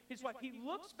fast to his wife. He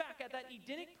looks back at that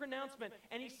Edenic pronouncement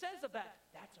and he says of that,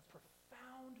 that's a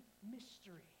profound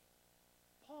mystery.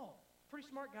 Paul, pretty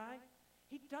smart guy,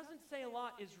 he doesn't say a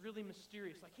lot is really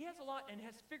mysterious. Like, he has a lot and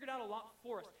has figured out a lot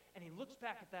for us. And he looks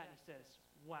back at that and he says,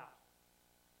 wow,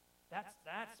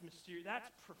 that's mysterious. That's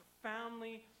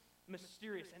profoundly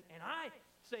mysterious. And I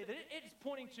say that it's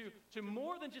pointing to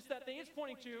more than just that thing. It's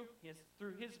pointing to,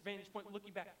 through his vantage point,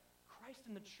 looking back, Christ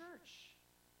in the church.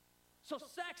 So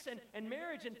sex and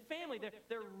marriage and family,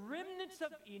 they're remnants of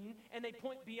Eden, and they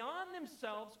point beyond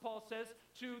themselves, Paul says,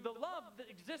 to the love that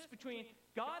exists between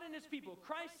God and his people,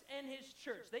 Christ and his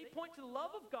church. They point to the love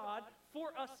of God for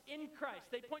us in Christ.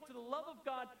 They point to the love of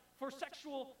God for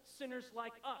sexual sinners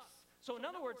like us. So in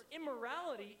other words,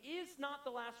 immorality is not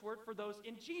the last word for those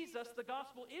in Jesus. The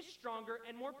gospel is stronger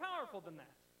and more powerful than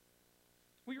that.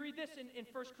 We read this in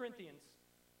 1 Corinthians.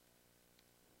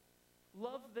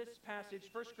 Love this passage,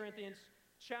 1 Corinthians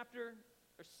chapter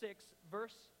 6,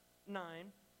 verse 9.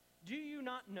 Do you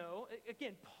not know?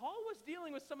 Again, Paul was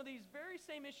dealing with some of these very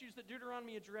same issues that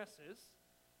Deuteronomy addresses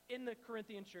in the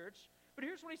Corinthian church. But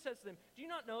here's what he says to them. Do you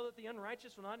not know that the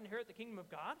unrighteous will not inherit the kingdom of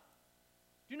God?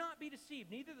 Do not be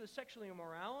deceived. Neither the sexually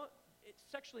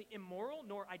immoral,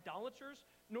 nor idolaters,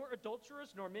 nor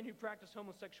adulterers, nor men who practice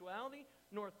homosexuality,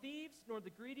 nor thieves, nor the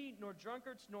greedy, nor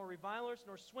drunkards, nor revilers,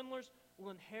 nor swindlers will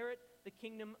inherit the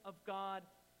kingdom of God.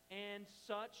 And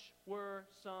such were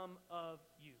some of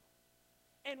you.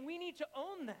 And we need to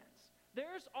own that.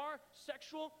 There's our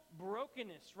sexual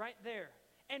brokenness right there.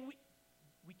 And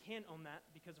we can own that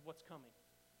because of what's coming.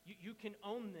 You can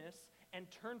own this and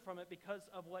turn from it because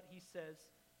of what he says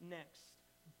next.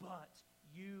 But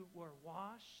you were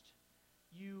washed,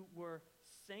 you were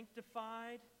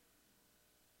sanctified,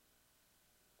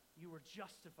 you were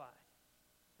justified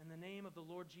in the name of the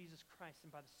Lord Jesus Christ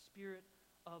and by the Spirit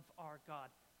of our God.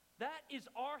 That is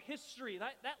our history.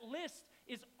 That list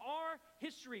is our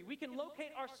history. We can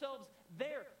locate ourselves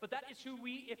there, but that is who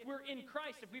if we're in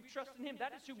Christ, if we've trusted in him,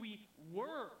 that is who we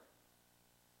were.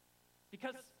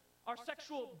 Because our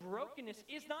sexual brokenness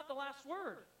is not the last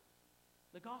word.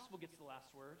 The gospel gets the last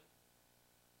word.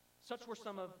 Such were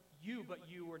some of you, but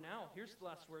you are now. Here's the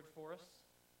last word for us.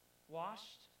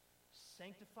 Washed,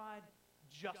 sanctified,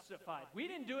 justified. We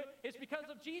didn't do it. It's because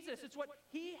of Jesus. It's what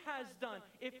he has done.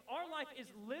 If our life is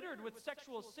littered with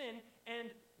sexual sin,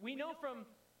 and we know from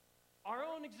our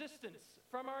own existence,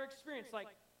 from our experience, like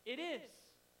it is,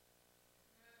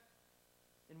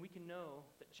 then we can know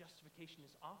that justification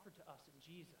is offered to us in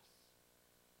Jesus,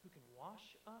 who can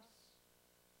wash us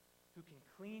who can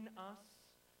clean us,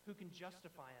 who can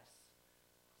justify us,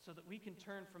 so that we can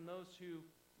turn from those who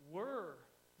were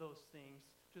those things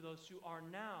to those who are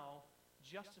now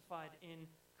justified in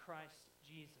Christ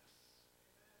Jesus.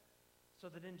 So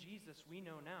that in Jesus we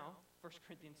know now, 1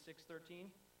 Corinthians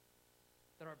 6:13,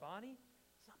 that our body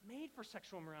is not made for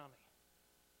sexual immorality,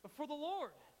 but for the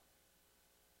Lord.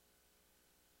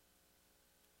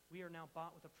 We are now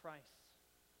bought with a price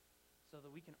so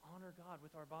that we can honor God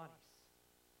with our bodies.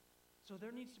 So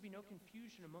there needs to be no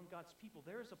confusion among God's people.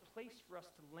 There is a place for us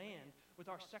to land with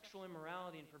our sexual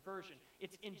immorality and perversion.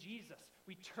 It's in Jesus.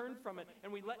 We turn from it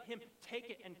and we let him take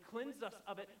it and cleanse us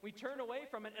of it. We turn away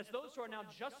from it as those who are now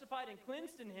justified and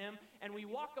cleansed in him, and we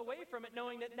walk away from it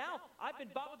knowing that now I've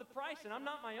been bought with a price and I'm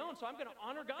not my own, so I'm going to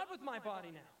honor God with my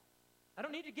body now. I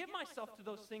don't need to give myself to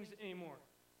those things anymore.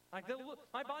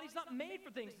 My body's not made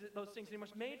for those things anymore.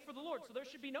 It's made for the Lord. So there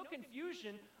should be no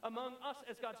confusion among us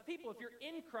as God's people. If you're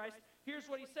in Christ, here's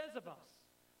what he says of us.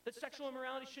 That sexual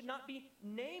immorality should not be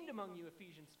named among you,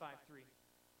 Ephesians 5:3.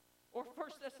 Or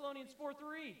 1 Thessalonians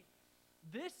 4:3.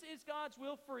 This is God's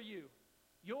will for you,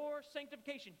 your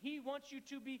sanctification. He wants you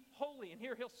to be holy. And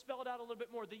here he'll spell it out a little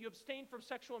bit more, that you abstain from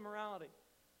sexual immorality.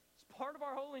 It's part of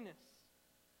our holiness.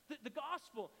 The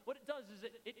gospel, what it does is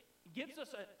it gives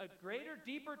us a greater,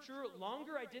 deeper, truer,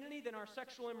 longer identity than our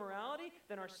sexual immorality,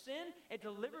 than our sin. It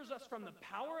delivers us from the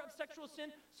power of sexual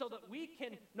sin so that we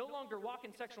can no longer walk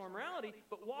in sexual immorality,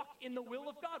 but walk in the will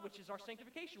of God, which is our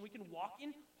sanctification. We can walk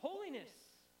in holiness.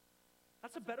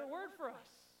 That's a better word for us.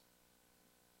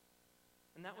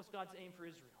 And that was God's aim for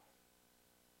Israel.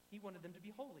 He wanted them to be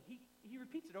holy. He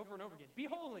repeats it over and over again. Be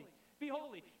holy. Be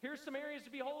holy. Here's some areas to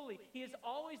be holy. He has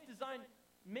always designed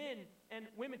men and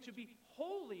women to be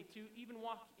holy, to even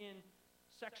walk in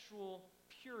sexual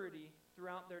purity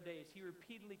throughout their days. He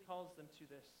repeatedly calls them to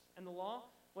this. And the law,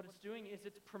 what it's doing is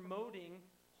it's promoting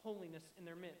holiness in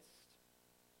their midst.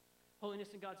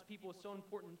 Holiness in God's people is so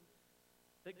important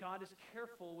that God is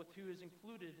careful with who is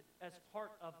included as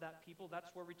part of that people.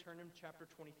 That's where we turn in chapter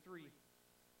 23.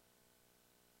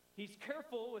 He's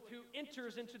careful with who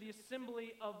enters into the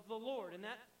assembly of the Lord. And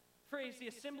that phrase, the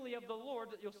assembly of the Lord,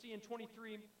 that you'll see in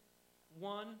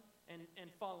 23:1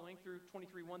 and following through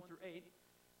 23:1-8.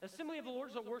 The assembly of the Lord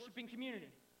is a worshiping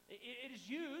community. It is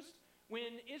used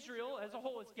when Israel as a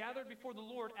whole is gathered before the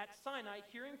Lord at Sinai,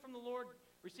 hearing from the Lord,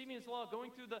 receiving his law,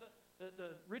 going through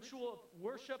the ritual of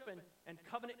worship and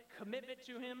covenant commitment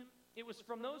to him. It was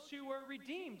from those who were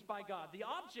redeemed by God. The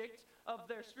object of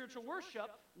their spiritual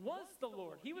worship was the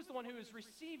Lord. He was the one who was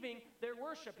receiving their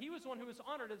worship. He was the one who was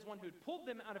honored as one who had pulled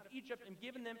them out of Egypt and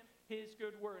given them his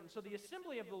good word. And so the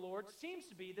assembly of the Lord seems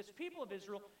to be this people of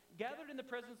Israel gathered in the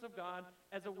presence of God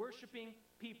as a worshiping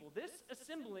people. This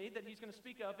assembly that he's going to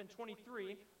speak of in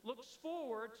 23 looks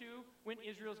forward to when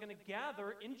Israel is going to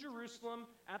gather in Jerusalem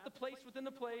at the place within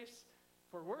the place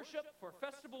for worship, for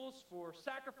festivals, for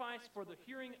sacrifice, for the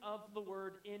hearing of the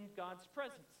word in God's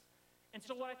presence. And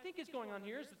so what I think is going on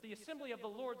here is that the assembly of the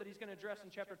Lord that he's going to address in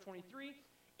chapter 23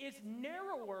 is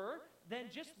narrower than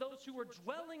just those who were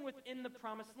dwelling within the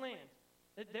promised land.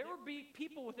 That there would be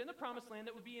people within the promised land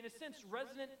that would be, in a sense,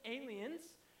 resident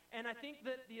aliens. And I think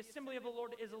that the assembly of the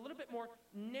Lord is a little bit more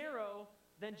narrow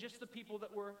than just the people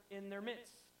that were in their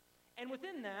midst. And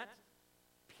within that,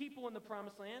 people in the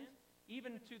promised land,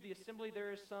 even to the assembly,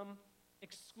 there is some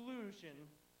exclusion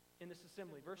in this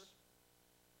assembly. Verse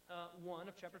 1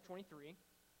 of chapter 23.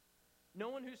 No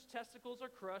one whose testicles are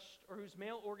crushed or whose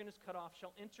male organ is cut off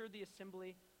shall enter the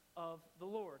assembly of the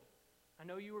Lord. I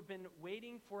know you have been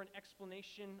waiting for an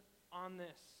explanation on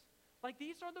this. Like,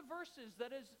 these are the verses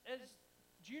that as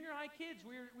junior high kids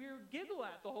we giggle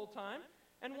at the whole time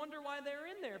and wonder why they're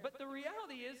in there. But the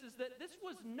reality is that this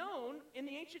was known in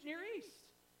the ancient Near East.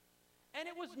 And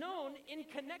it was known in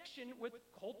connection with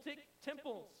cultic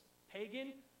temples,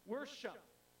 pagan worship.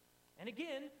 And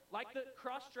again, like the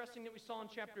cross-dressing that we saw in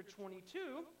chapter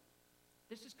 22,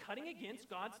 this is cutting against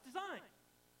God's design,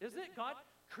 isn't it? God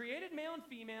created male and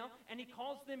female, and he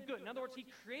calls them good. In other words, he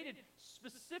created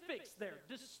specifics there,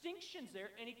 distinctions there,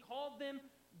 and he called them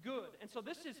good. And so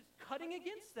this is cutting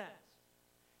against that.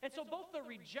 And so both the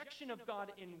rejection of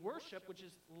God in worship, which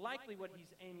is likely what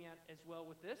he's aiming at as well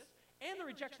with this, and the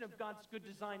rejection of God's good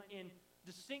design in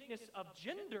distinctness of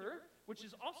gender, which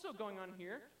is also going on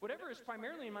here. Whatever is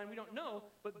primarily in mind, we don't know,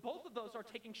 but both of those are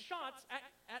taking shots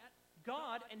at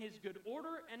God and his good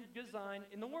order and design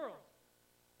in the world.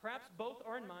 Perhaps both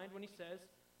are in mind when he says,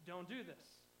 don't do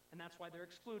this. And that's why they're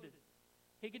excluded.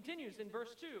 He continues in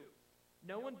verse 2.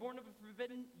 No one born of a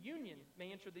forbidden union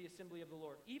may enter the assembly of the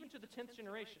Lord, even to the 10th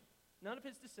generation. None of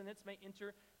his descendants may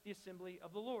enter the assembly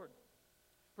of the Lord.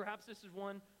 Perhaps this is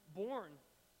one born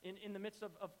in the midst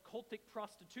of cultic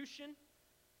prostitution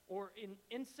or in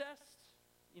incest.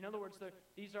 In other words,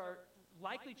 these are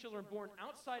likely children born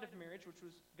outside of marriage, which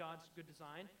was God's good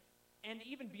design, and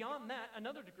even beyond that,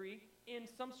 another degree, in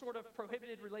some sort of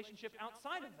prohibited relationship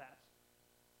outside of that,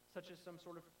 such as some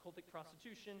sort of cultic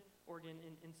prostitution or, again,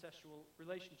 an incestual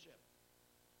relationship.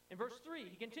 In verse 3,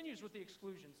 he continues with the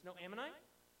exclusions. No Ammonite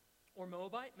or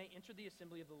Moabite may enter the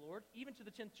assembly of the Lord, even to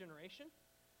the 10th generation.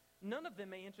 None of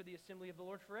them may enter the assembly of the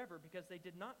Lord forever, because they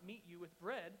did not meet you with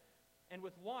bread and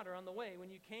with water on the way when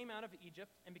you came out of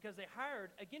Egypt, and because they hired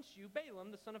against you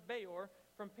Balaam, the son of Beor,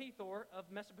 from Pethor of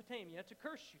Mesopotamia, to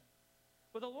curse you.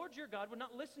 But the Lord your God would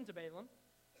not listen to Balaam.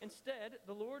 Instead,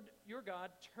 the Lord your God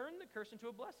turned the curse into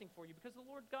a blessing for you, because the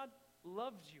Lord God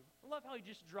loves you. I love how he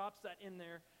just drops that in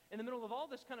there in the middle of all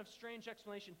this kind of strange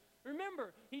explanation.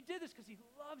 Remember, he did this because he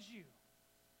loves you.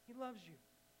 He loves you.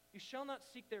 You shall not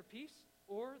seek their peace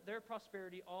or their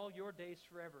prosperity all your days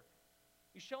forever.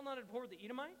 You shall not abhor the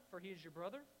Edomite, for he is your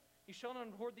brother. You shall not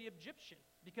abhor the Egyptian,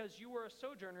 because you were a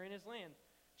sojourner in his land.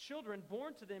 Children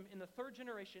born to them in the 3rd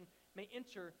generation may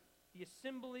enter the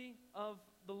assembly of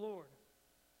the Lord.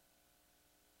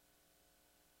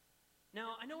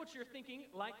 Now, I know what you're thinking.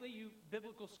 Likely you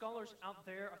biblical scholars out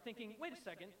there are thinking, wait a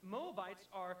second, Moabites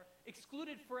are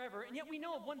excluded forever, and yet we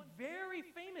know of one very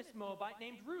famous Moabite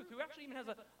named Ruth, who actually even has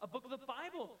a book of the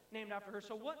Bible named after her.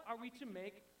 So what are we to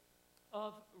make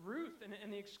of Ruth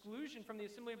and the exclusion from the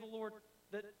assembly of the Lord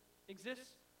that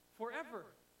exists forever?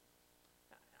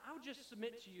 I would just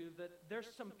submit to you that there's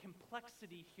some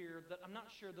complexity here that I'm not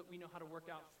sure that we know how to work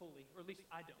out fully, or at least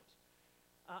I don't.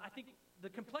 I think the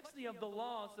complexity of the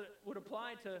laws that would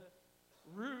apply to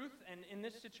Ruth and in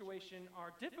this situation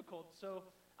are difficult. So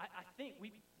I think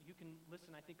you can listen,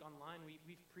 I think online,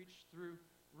 we've preached through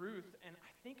Ruth, and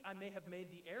I think I may have made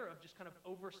the error of just kind of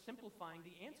oversimplifying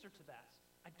the answer to that.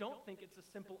 I don't think it's a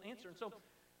simple answer. And so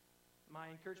my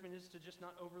encouragement is to just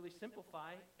not overly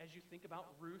simplify as you think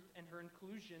about Ruth and her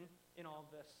inclusion in all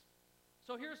of this.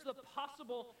 So here's the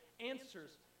possible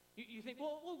answers. You think,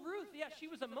 well, Ruth, yeah, she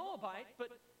was a Moabite, but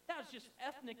that was just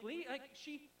ethnically, like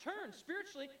she turned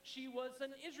spiritually, she was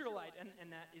an Israelite,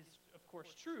 and that is, of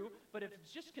course, true. But if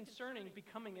it's just concerning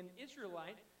becoming an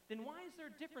Israelite, then why is there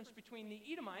a difference between the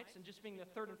Edomites and just being the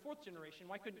 3rd and 4th generation?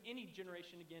 Why couldn't any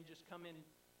generation again just come in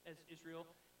as Israel?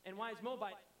 And why is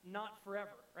Moabite not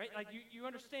forever, right? Like you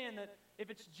understand that if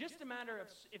it's just a matter of,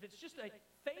 if it's just a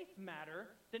faith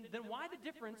matter, then why the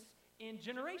difference in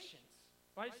generations?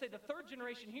 Why did I say the 3rd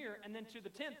generation here and then to the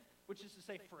 10th, which is to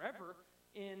say forever,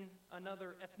 in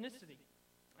another ethnicity?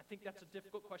 I think that's a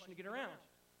difficult question to get around.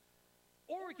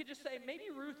 Or we could just say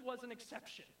maybe Ruth was an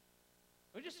exception.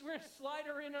 We're going to slide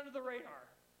her in under the radar.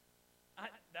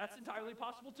 That's entirely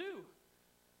possible too.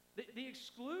 The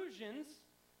exclusions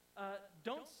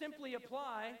don't simply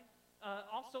apply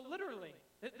also literally.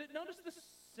 Notice the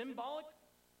symbolic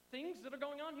things that are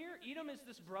going on here. Edom is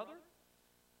this brother.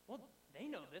 Well, they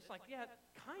know this. Like, yeah,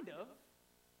 kind of.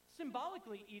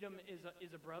 Symbolically, Edom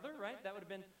is a brother, right? That would have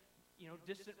been,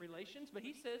 distant relations. But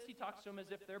he says he talks to them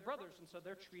as if they're brothers, and so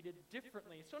they're treated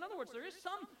differently. So in other words, there is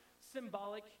some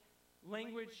symbolic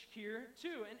language here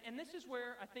too. And this is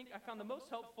where I think I found the most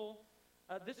helpful.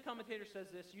 This commentator says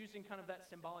this using kind of that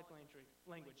symbolic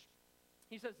language.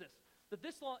 He says this, that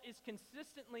this law is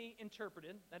consistently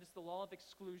interpreted, that is the law of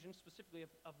exclusion, specifically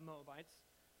of Moabites,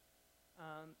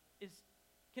 is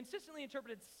consistently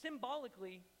interpreted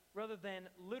symbolically rather than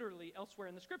literally elsewhere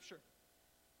in the Scripture.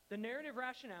 The narrative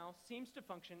rationale seems to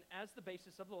function as the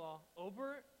basis of the law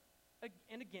over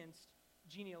and against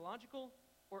genealogical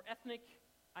or ethnic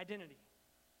identity.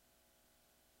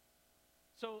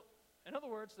 So, in other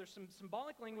words, there's some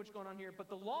symbolic language going on here, but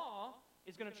the law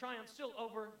is going to triumph still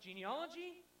over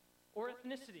genealogy or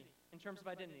ethnicity in terms of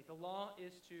identity. The law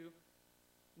is to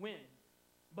win.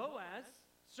 Boaz,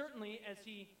 certainly as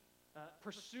he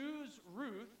pursues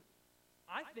Ruth,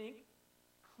 I think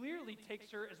clearly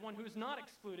takes her as one who is not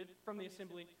excluded from the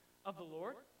assembly of the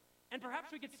Lord. And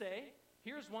perhaps we could say,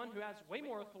 here's one who has way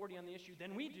more authority on the issue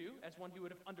than we do, as one who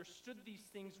would have understood these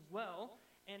things well,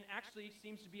 and actually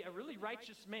seems to be a really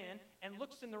righteous man and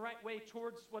looks in the right way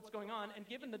towards what's going on. And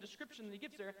given the description that he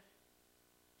gives there,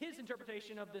 his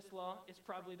interpretation of this law is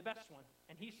probably the best one.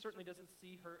 And he certainly doesn't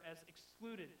see her as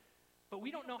excluded. But we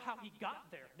don't know how he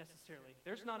got there necessarily.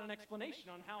 There's not an explanation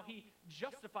on how he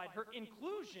justified her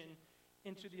inclusion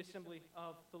into the assembly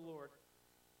of the Lord.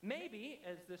 Maybe,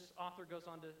 as this author goes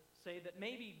on to say, that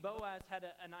maybe Boaz had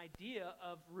an idea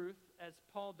of Ruth as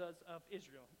Paul does of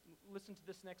Israel. Listen to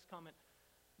this next comment.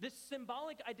 This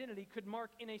symbolic identity could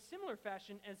mark in a similar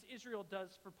fashion as Israel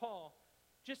does for Paul.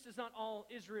 Just as not all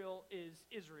Israel is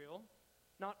Israel,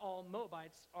 not all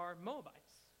Moabites are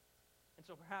Moabites. And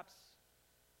so perhaps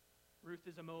Ruth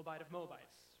is a Moabite of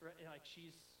Moabites, right? Like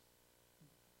she's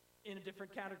in a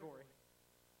different category.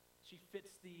 She fits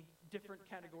the different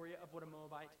category of what a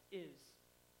Moabite is.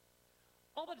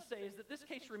 All that to say is that this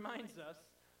case reminds us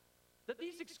that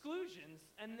these exclusions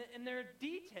and their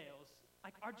details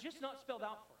are just not spelled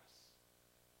out for us.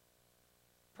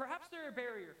 Perhaps they're a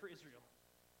barrier for Israel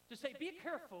to say, be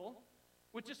careful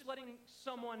with just letting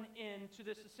someone into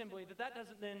this assembly, that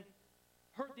doesn't then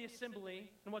hurt the assembly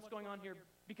and what's going on here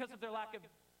because of their lack of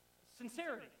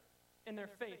sincerity in their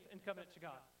faith and covenant to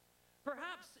God.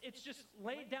 Perhaps it's just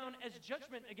laid down as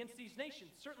judgment against these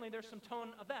nations. Certainly there's some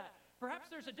tone of that. Perhaps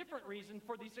there's a different reason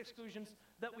for these exclusions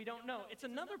that we don't know. It's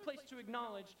another place to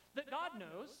acknowledge that God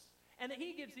knows and that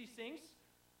he gives these things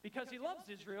because he loves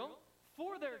Israel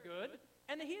for their good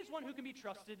and that he is one who can be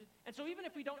trusted. And so even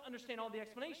if we don't understand all the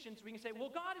explanations, we can say,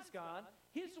 well, God is God.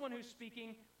 He's the one who's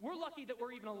speaking. We're lucky that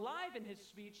we're even alive in his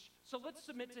speech, so let's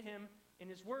submit to him in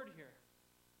his word here.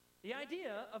 The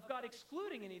idea of God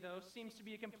excluding any of those seems to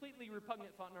be a completely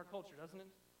repugnant thought in our culture, doesn't it?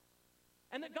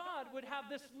 And that God would have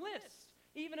this list,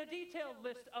 even a detailed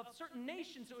list of certain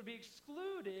nations that would be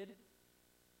excluded,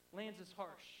 lands as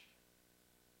harsh.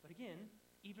 But again,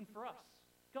 even for us,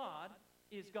 God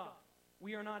is God.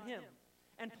 We are not him.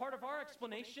 And part of our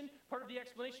explanation, part of the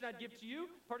explanation I'd give to you,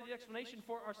 part of the explanation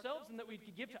for ourselves and that we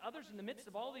could give to others in the midst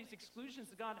of all these exclusions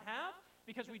that God have,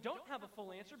 because we don't have a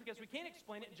full answer, because we can't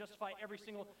explain it and justify every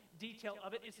single detail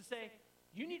of it, is to say,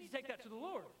 you need to take that to the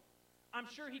Lord. I'm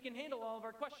sure he can handle all of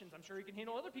our questions. I'm sure he can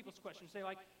handle other people's questions. Say,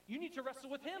 you need to wrestle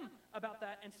with him about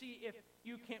that and see if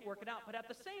you can't work it out. But at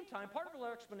the same time, part of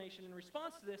our explanation in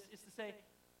response to this is to say,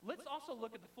 let's also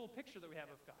look at the full picture that we have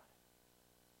of God.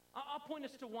 I'll point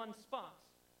us to one spot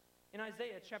in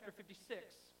Isaiah chapter 56.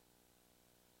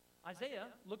 Isaiah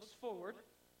looks forward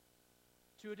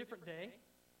to a different day,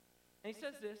 and he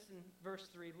says this in verse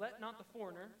 3, let not the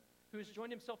foreigner who has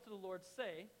joined himself to the Lord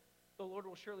say, the Lord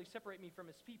will surely separate me from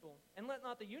his people. And let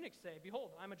not the eunuch say,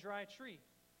 behold, I'm a dry tree.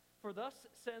 For thus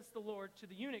says the Lord to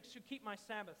the eunuchs who keep my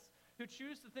Sabbaths, who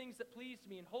choose the things that please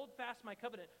me and hold fast my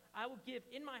covenant, I will give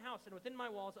in my house and within my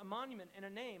walls a monument and a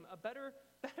name, a better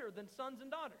than sons and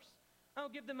daughters. I will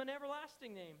give them an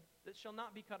everlasting name that shall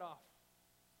not be cut off.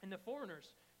 And the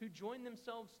foreigners who join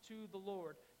themselves to the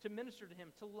Lord, to minister to him,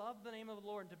 to love the name of the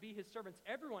Lord, and to be his servants,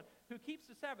 everyone who keeps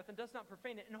the Sabbath and does not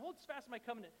profane it, and holds fast my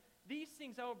covenant, these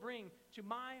things I will bring to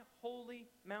my holy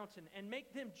mountain, and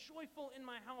make them joyful in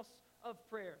my house of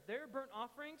prayer. Their burnt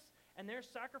offerings and their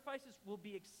sacrifices will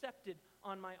be accepted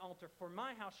on my altar. For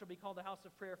my house shall be called a house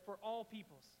of prayer for all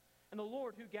peoples. And the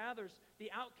Lord who gathers the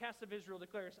outcasts of Israel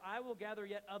declares, I will gather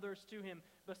yet others to him,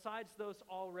 besides those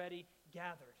already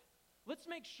gathered. Let's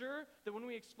make sure that when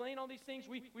we explain all these things,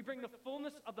 we bring the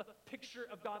fullness of the picture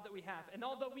of God that we have. And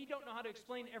although we don't know how to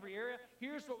explain every area,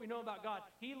 here's what we know about God.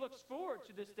 He looks forward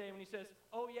to this day when he says,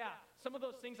 oh yeah, some of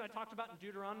those things I talked about in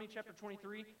Deuteronomy chapter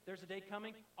 23, there's a day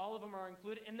coming, all of them are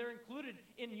included, and they're included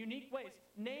in unique ways.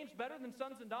 Names better than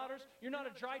sons and daughters. You're not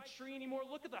a dry tree anymore.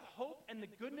 Look at the hope and the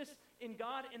goodness in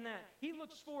God in that. He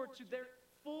looks forward to their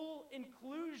full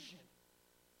inclusion.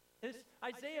 This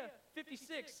Isaiah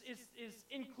 56 is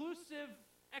inclusive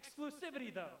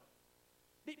exclusivity, though.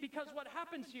 Because what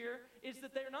happens here is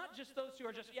that they're not just those who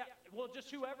are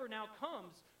just whoever now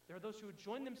comes. They're those who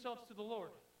join themselves to the Lord.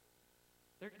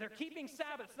 They're keeping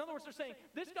Sabbaths. In other words, they're saying,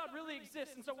 this God really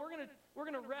exists, and so we're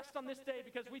gonna rest on this day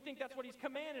because we think that's what he's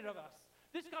commanded of us.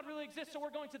 This God really exists, so we're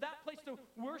going to that place to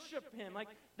worship him. Like,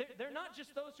 they're not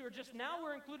just those who are just, now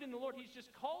we're included in the Lord. He's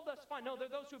just called us, fine. No, they're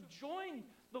those who have joined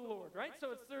the Lord, right?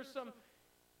 So there's some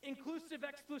inclusive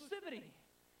exclusivity.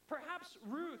 Perhaps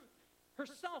Ruth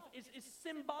herself is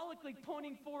symbolically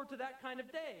pointing forward to that kind of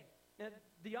day. Now,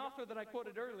 the author that I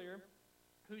quoted earlier,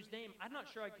 whose name I'm not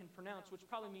sure I can pronounce, which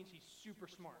probably means he's super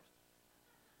smart.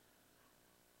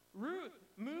 Ruth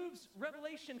moves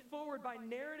Revelation forward by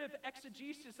narrative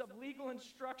exegesis of legal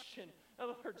instruction. In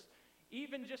other words,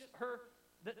 even just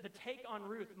the take on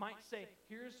Ruth might say,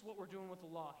 here's what we're doing with the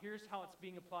law. Here's how it's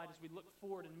being applied as we look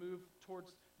forward and move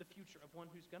towards the future of one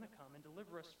who's going to come and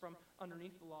deliver us from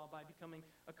underneath the law by becoming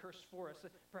a curse for us.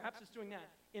 Perhaps it's doing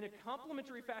that in a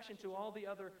complementary fashion to all the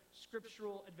other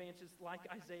scriptural advances like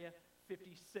Isaiah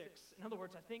 56. In other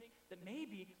words, I think that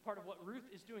maybe part of what Ruth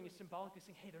is doing is symbolically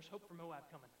saying, hey, there's hope for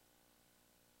Moab coming.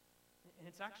 And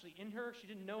it's actually in her. She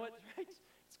didn't know it, right?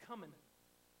 It's coming.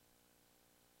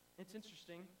 It's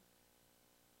interesting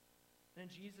that in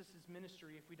Jesus'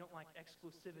 ministry, if we don't like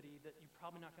exclusivity, that you're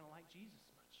probably not going to like Jesus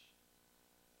much.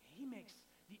 He makes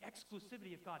the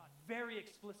exclusivity of God very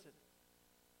explicit.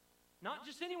 Not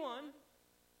just anyone,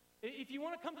 If you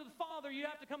want to come to the Father, you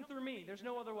have to come through me. There's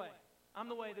no other way. I'm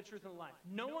the way, the truth, and the life.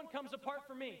 No one comes apart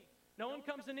from me. No one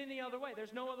comes in any other way.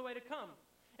 There's no other way to come.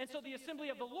 And so the assembly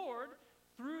of the Lord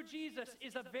through Jesus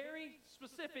is a very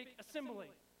specific assembly.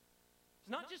 It's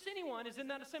not just anyone is in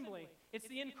that assembly. It's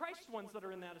the in Christ ones that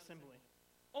are in that assembly.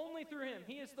 Only through him.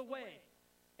 He is the way.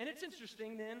 And it's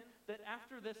interesting then that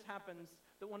after this happens,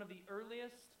 that one of the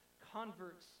earliest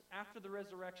converts after the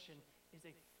resurrection is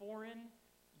a foreign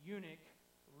eunuch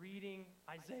reading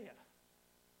Isaiah.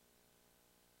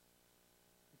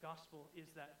 The gospel is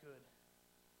that good.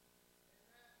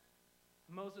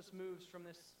 Moses moves from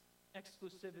this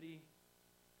exclusivity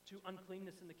to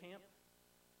uncleanness in the camp.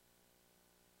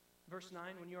 Verse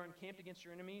 9, when you are encamped against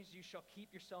your enemies, you shall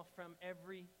keep yourself from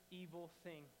every evil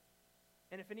thing.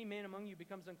 And if any man among you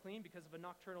becomes unclean because of a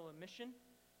nocturnal emission,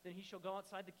 then he shall go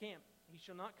outside the camp. He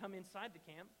shall not come inside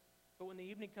the camp, but when the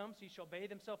evening comes, he shall bathe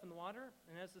himself in the water,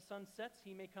 and as the sun sets,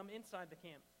 he may come inside the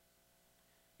camp.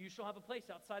 You shall have a place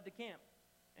outside the camp,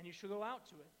 and you shall go out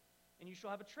to it, and you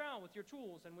shall have a trowel with your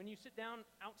tools, and when you sit down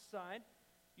outside,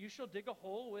 you shall dig a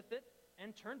hole with it,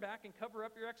 and turn back and cover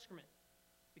up your excrement.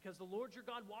 Because the Lord your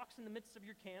God walks in the midst of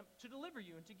your camp to deliver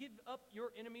you and to give up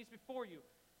your enemies before you.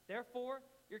 Therefore,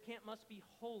 your camp must be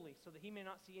holy, so that he may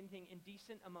not see anything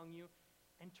indecent among you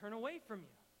and turn away from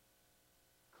you.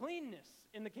 Cleanness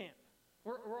in the camp.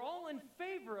 We're all in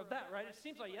favor of that, right? It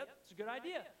seems like, yep, it's a good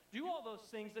idea. Do all those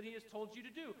things that he has told you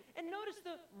to do. And notice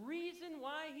the reason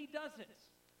why he does it.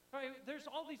 Right? There's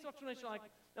all these explanations like,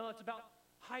 it's about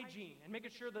hygiene and making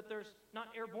sure that there's not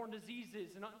airborne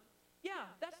diseases. Yeah,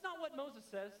 that's not what Moses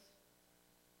says.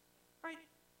 Right?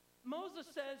 Moses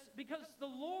says, because the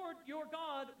Lord your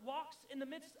God walks in the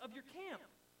midst of your camp.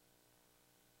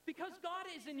 Because God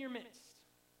is in your midst.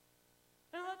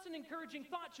 Now that's an encouraging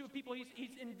thought to people.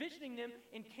 He's envisioning them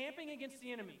encamping against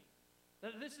the enemy.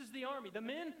 This is the army. The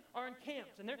men are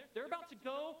encamped, and they're about to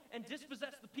go and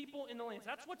dispossess the people in the lands.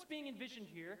 That's what's being envisioned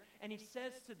here. And he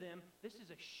says to them, this is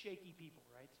a shaky people,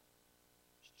 right?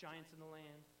 There's giants in the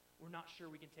land. We're not sure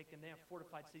we can take them. They have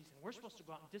fortified cities, and we're supposed to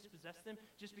go out and dispossess them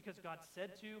just because God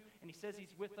said to, and he says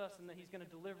he's with us and that he's going to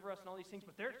deliver us and all these things,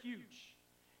 but they're huge.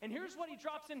 And here's what he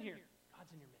drops in here. God's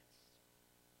in your midst.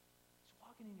 He's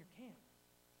walking in your camp.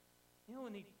 You know,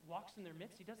 when he walks in their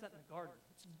midst, he does that in the garden.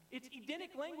 It's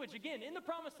Edenic language. Again, in the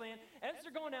promised land, as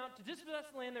they're going out to dispossess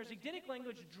the land, there's Edenic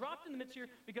language dropped in the midst here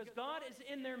because God is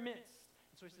in their midst.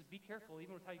 And so he says, be careful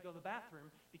even with how you go to the bathroom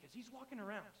because he's walking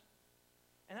around.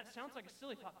 And that sounds like a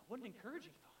silly thought, but what an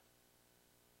encouraging thought.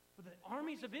 For the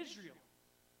armies of Israel,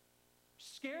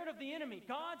 scared of the enemy,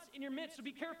 God's in your midst, so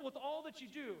be careful with all that you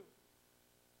do.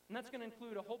 And that's going to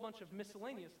include a whole bunch of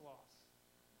miscellaneous laws.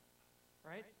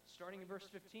 Right? Starting in verse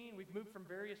 15, we've moved from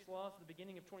various laws at the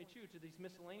beginning of 22 to these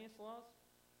miscellaneous laws.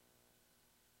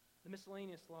 The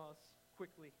miscellaneous laws,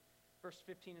 quickly. Verse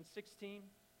 15 and 16.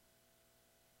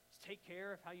 Take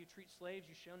care of how you treat slaves.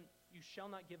 You shall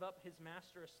not give up his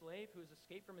master a slave who has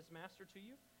escaped from his master to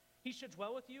you. He should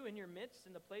dwell with you in your midst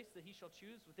in the place that he shall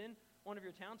choose within one of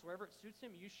your towns, wherever it suits him.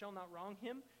 You shall not wrong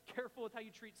him. Careful with how you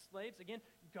treat slaves. Again,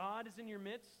 God is in your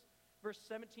midst. Verse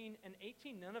 17 and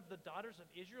 18, none of the daughters of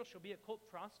Israel shall be a cult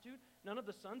prostitute. None of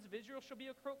the sons of Israel shall be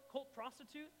a cult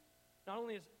prostitute. Not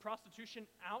only is prostitution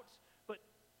out, but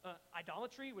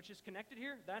idolatry, which is connected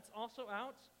here, that's also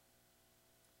out.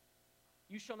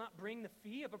 You shall not bring the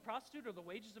fee of a prostitute or the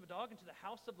wages of a dog into the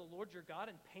house of the Lord your God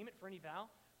in payment for any vow.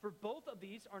 For both of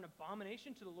these are an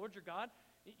abomination to the Lord your God.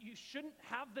 You shouldn't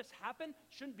have this happen,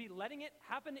 shouldn't be letting it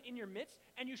happen in your midst,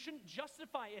 and you shouldn't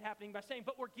justify it happening by saying,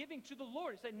 but we're giving to the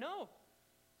Lord. You say, no,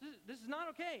 this is not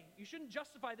okay. You shouldn't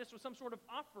justify this with some sort of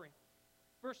offering.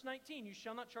 Verse 19, you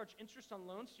shall not charge interest on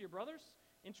loans to your brothers,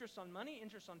 interest on money,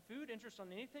 interest on food, interest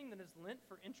on anything that is lent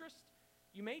for interest.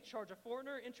 You may charge a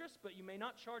foreigner interest, but you may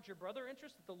not charge your brother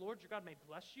interest, that the Lord your God may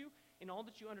bless you in all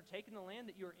that you undertake in the land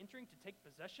that you are entering to take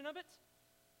possession of it.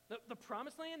 The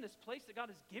promised land, this place that God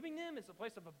is giving them, is a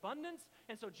place of abundance.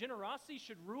 And so generosity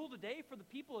should rule the day for the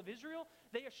people of Israel.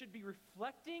 They should be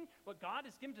reflecting what God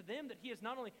has given to them, that he has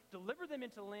not only delivered them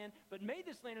into the land, but made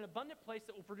this land an abundant place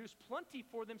that will produce plenty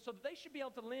for them so that they should be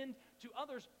able to lend to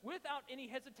others without any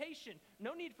hesitation.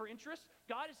 No need for interest.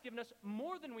 God has given us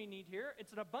more than we need here.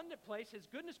 It's an abundant place. His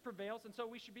goodness prevails. And so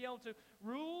we should be able to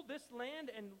rule this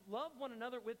land and love one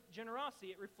another with generosity.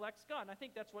 It reflects God. And I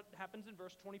think that's what happens in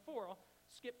verse 24. I'll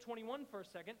skip 21 for a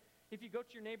second. If you go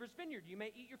to your neighbor's vineyard, you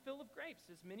may eat your fill of grapes,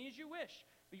 as many as you wish,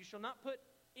 but you shall not put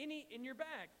any in your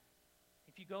bag.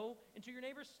 If you go into your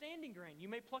neighbor's standing grain, you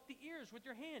may pluck the ears with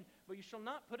your hand, but you shall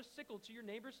not put a sickle to your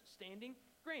neighbor's standing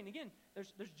grain. Again,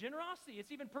 there's generosity.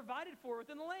 It's even provided for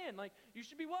within the land. Like, you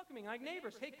should be welcoming, like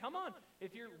neighbors. Hey, come on.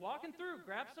 If you're walking through,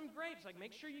 grab some grapes. Like,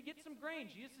 make sure you get some grain.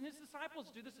 Jesus and his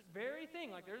disciples do this very thing.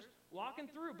 Like, there's walking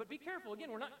through. But be careful.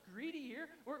 Again, we're not greedy here.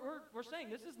 We're saying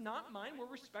this is not mine.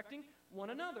 We're respecting one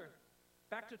another.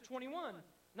 Back to 21,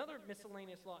 another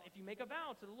miscellaneous law. If you make a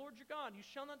vow to the Lord your God, you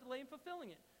shall not delay in fulfilling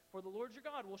it. For the Lord your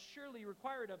God will surely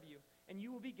require it of you, and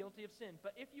you will be guilty of sin.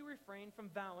 But if you refrain from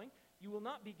vowing, you will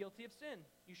not be guilty of sin.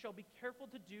 You shall be careful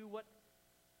to do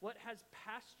what has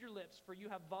passed your lips, for you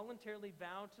have voluntarily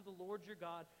vowed to the Lord your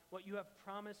God what you have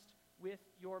promised with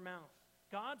your mouth.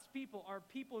 God's people are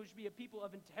people who should be a people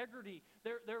of integrity.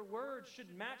 Their words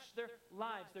should match their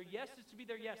lives. Their yes is to be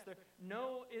their yes. Their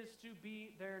no is to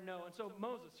be their no. And so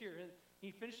Moses here,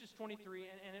 he finishes 23,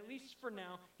 and at least for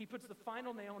now, he puts the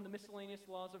final nail in the miscellaneous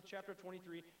laws of chapter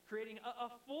 23, creating a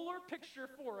fuller picture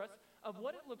for us of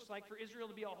what it looks like for Israel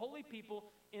to be a holy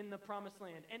people in the promised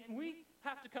land. And we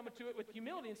have to come to it with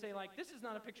humility and say, like, this is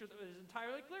not a picture that is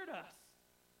entirely clear to us,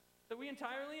 that we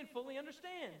entirely and fully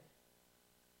understand.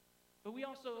 But we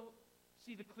also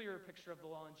see the clearer picture of the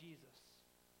law in Jesus.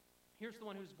 Here's the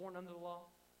one who's born under the law,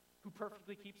 who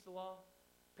perfectly keeps the law.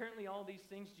 Apparently all these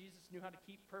things Jesus knew how to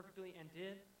keep perfectly and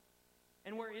did.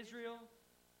 And where Israel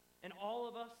and all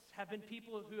of us have been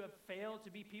people who have failed to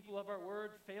be people of our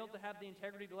word, failed to have the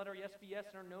integrity to let our yes be yes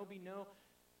and our no be no,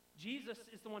 Jesus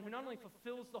is the one who not only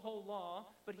fulfills the whole law,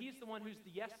 but he's the one who's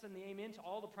the yes and the amen to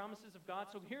all the promises of God.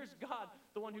 So here's God,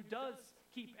 the one who does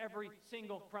keep every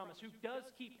single promise, who does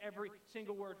keep every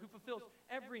single word, who fulfills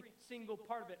every single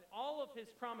part of it. All of his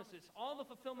promises, all the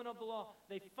fulfillment of the law,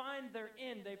 they find their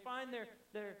end, they find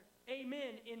their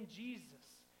amen in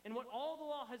Jesus. And what all the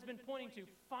law has been pointing to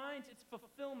finds its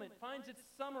fulfillment, finds its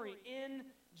summary in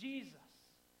Jesus.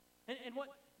 And what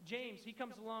James, he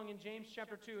comes along in James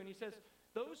chapter 2, and he says,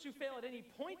 those who fail at any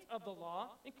point of the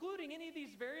law, including any of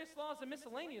these various laws and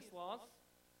miscellaneous laws,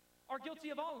 are guilty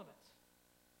of all of it.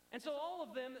 And so all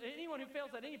of them, anyone who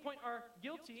fails at any point, are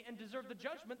guilty and deserve the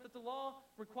judgment that the law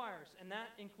requires. And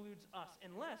that includes us,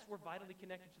 unless we're vitally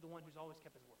connected to the one who's always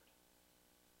kept his word.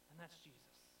 And that's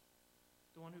Jesus,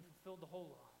 the one who fulfilled the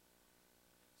whole law.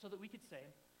 So that we could say,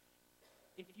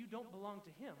 if you don't belong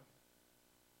to him,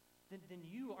 then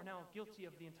you are now guilty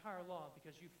of the entire law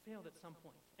because you failed at some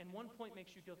point. And one point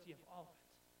makes you guilty of all of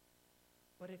it.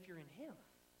 But if you're in him,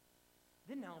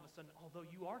 then now all of a sudden, although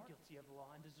you are guilty of the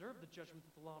law and deserve the judgment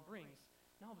that the law brings,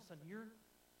 now all of a sudden you're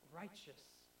righteous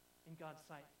in God's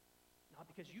sight. Not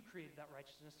because you created that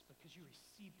righteousness, but because you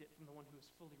received it from the one who is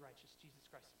fully righteous, Jesus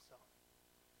Christ himself.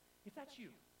 If that's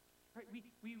you, right,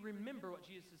 we remember what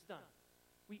Jesus has done.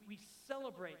 We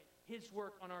celebrate his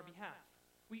work on our behalf.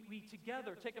 We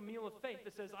together take a meal of faith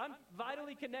that says, I'm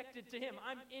vitally connected to him.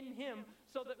 I'm in him,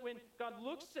 so that when God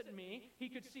looks at me, he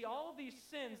could see all these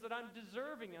sins that I'm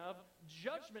deserving of,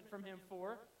 judgment from him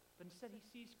for, but instead he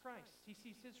sees Christ. He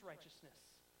sees his righteousness.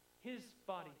 His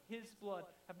body, his blood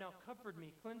have now covered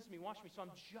me, cleansed me, washed me, so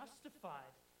I'm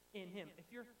justified in him.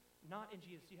 If you're not in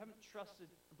Jesus, you haven't trusted,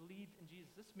 believed in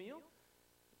Jesus, this meal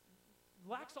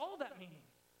lacks all that meaning,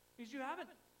 because you haven't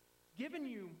given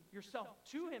yourself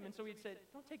to him. And so he'd said,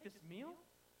 don't take this meal.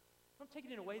 Don't take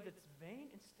it in a way that's vain.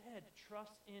 Instead,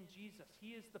 trust in Jesus.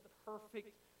 He is the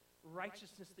perfect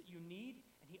righteousness that you need,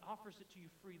 and he offers it to you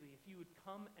freely if you would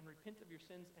come and repent of your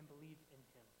sins and believe in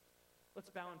him. Let's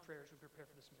bow in prayer as we prepare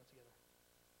for this meal together.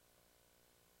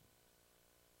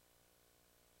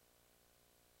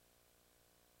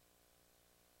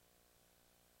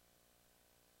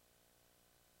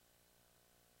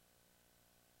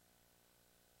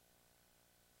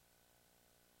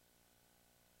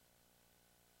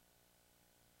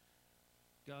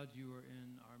 God, you are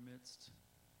in our midst.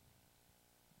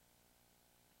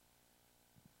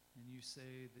 And you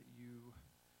say that you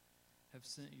have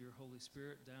sent your Holy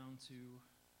Spirit down to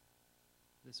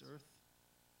this earth.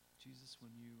 Jesus,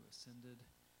 when you ascended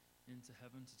into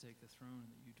heaven to take the throne,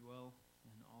 and that you dwell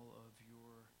in all of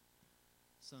your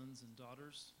sons and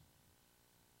daughters.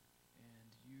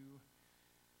 And you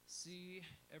see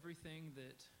everything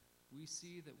that we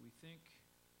see, that we think,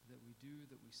 that we do,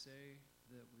 that we say,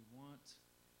 that we want.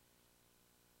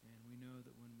 And we know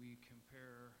that when we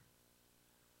compare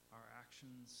our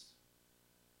actions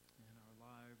and our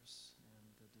lives and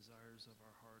the desires of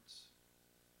our hearts,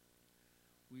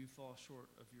 we fall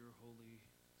short of your holy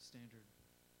standard.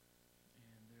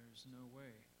 And there's no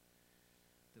way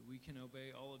that we can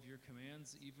obey all of your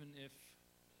commands, even if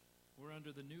we're under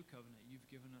the new covenant. You've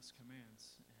given us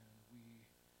commands, and we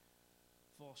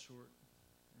fall short.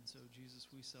 And so, Jesus,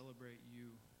 we celebrate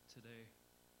you today.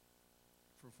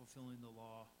 for fulfilling the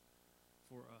law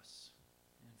for us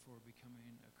and for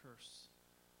becoming a curse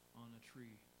on a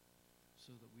tree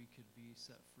so that we could be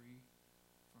set free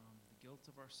from the guilt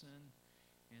of our sin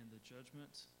and the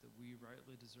judgment that we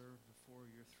rightly deserve before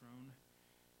your throne,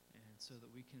 and so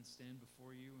that we can stand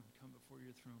before you and come before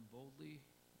your throne boldly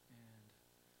and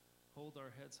hold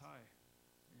our heads high.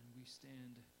 And we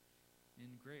stand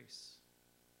in grace,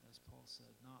 as Paul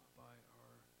said, not by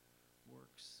our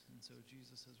works. And so,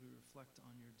 Jesus, as we reflect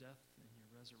on your death and your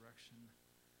resurrection,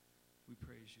 we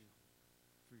praise you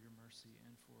for your mercy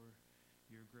and for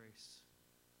your grace.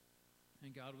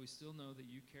 And God, we still know that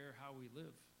you care how we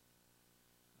live.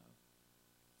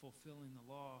 Fulfilling the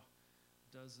law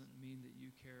doesn't mean that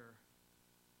you care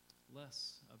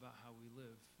less about how we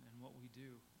live and what we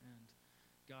do. And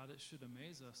God, it should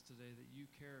amaze us today that you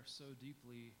care so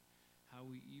deeply how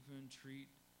we even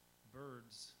treat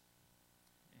birds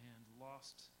and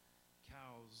lost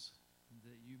cows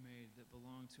that you made that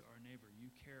belong to our neighbor. You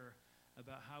care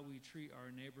about how we treat our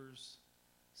neighbor's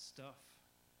stuff,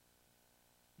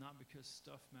 not because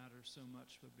stuff matters so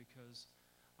much, but because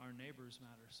our neighbors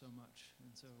matter so much.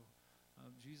 And so,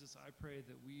 Jesus, I pray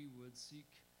that we would seek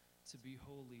to be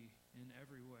holy in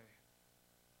every way.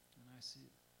 And I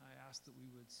ask that we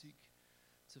would seek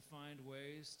to find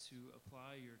ways to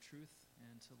apply your truth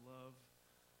and to love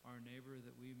our neighbor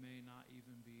that we may not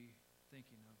even be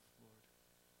thinking of, Lord.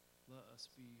 Let us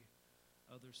be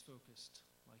others focused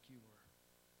like you were.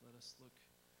 Let us look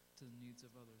to the needs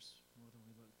of others more than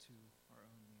we look to our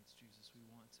own needs. Jesus, we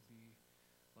want to be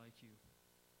like you.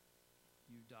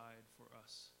 You died for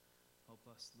us. Help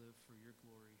us live for your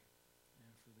glory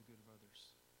and for the good of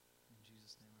others. In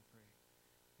Jesus' name I pray.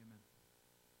 Amen.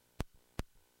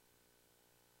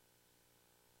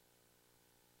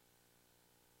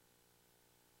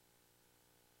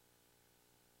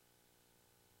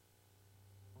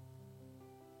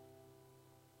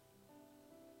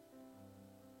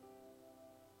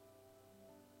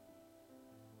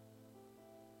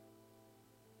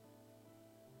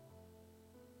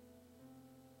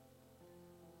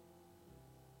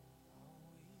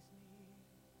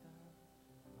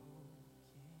 Always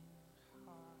need the broken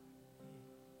heart.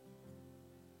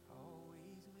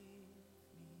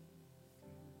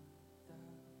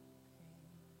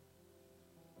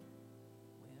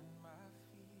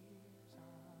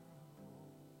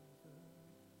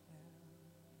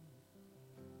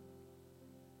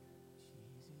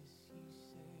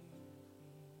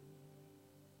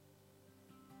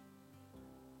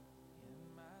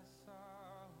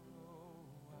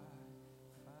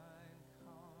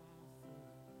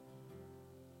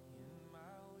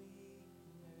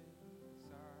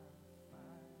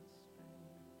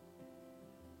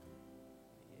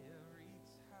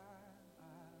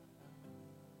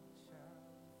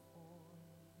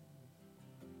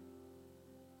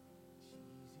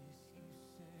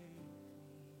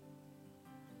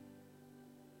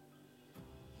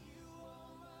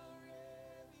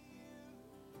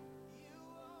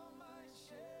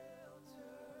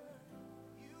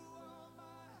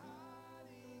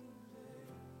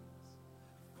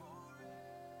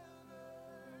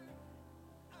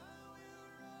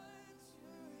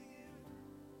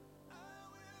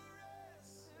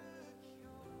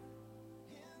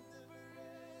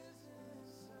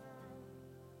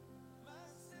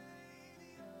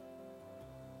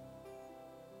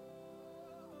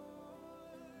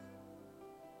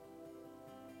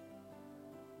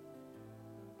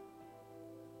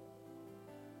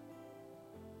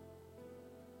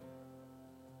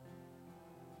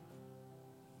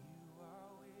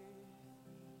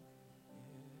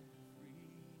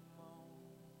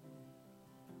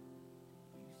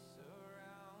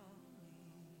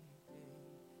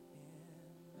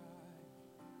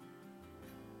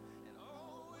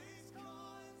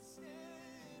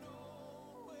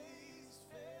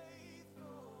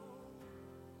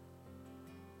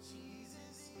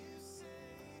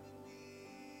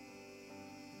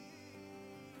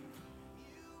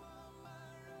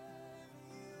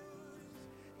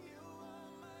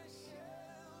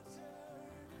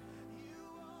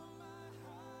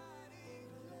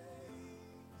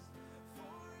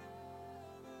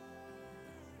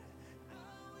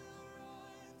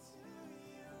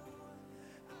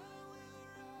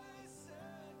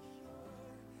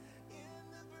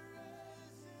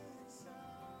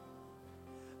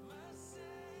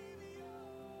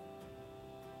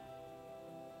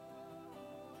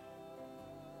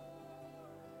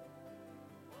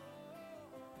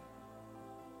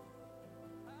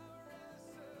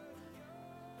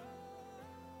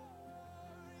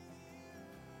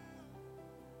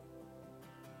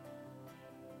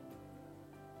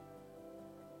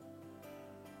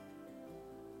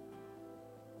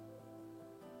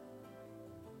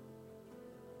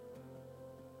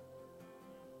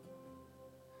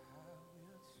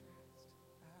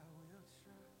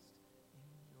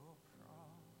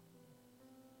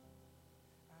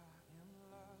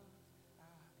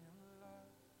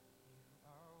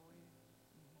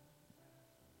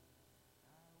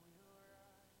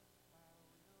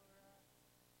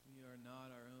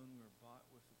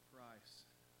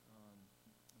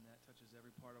 touches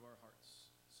every part of our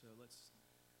hearts. So let's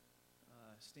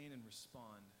stand and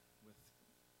respond with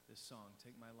this song,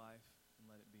 Take My Life and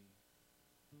Let It Be.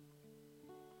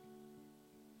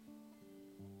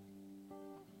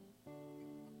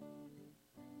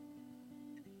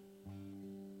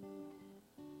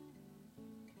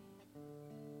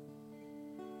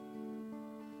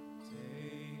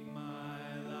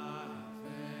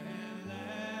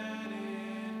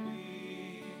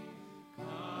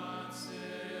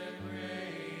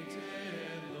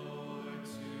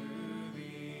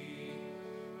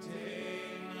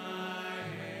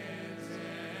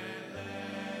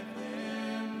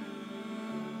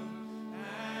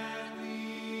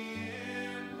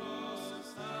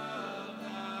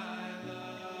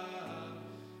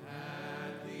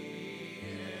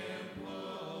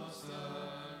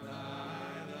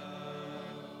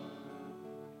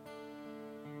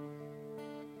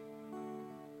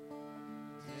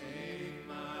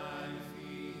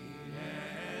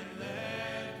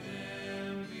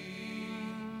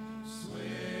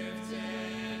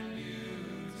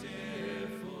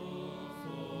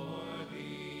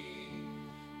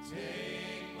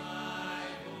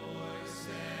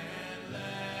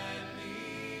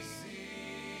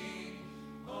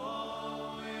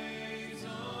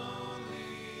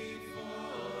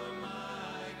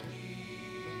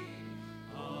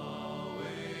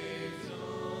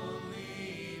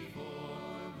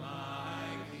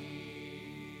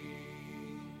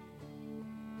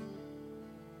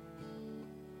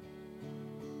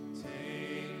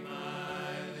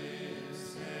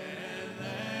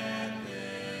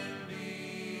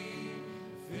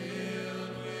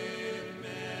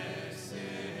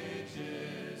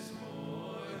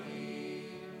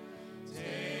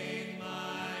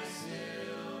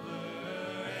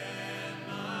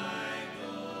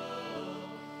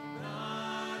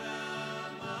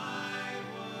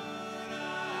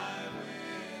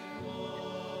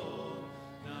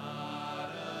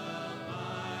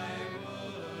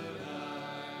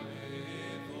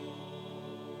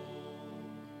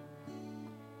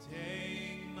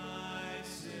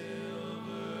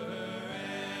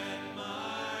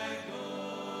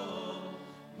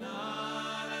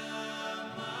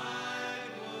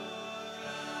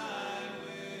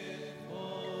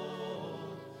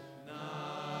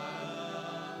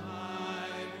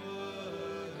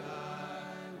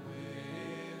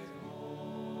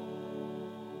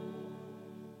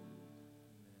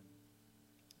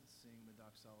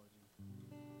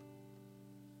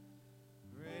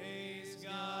 Praise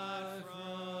God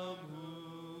from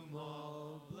whom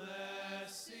all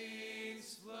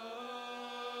blessings flow.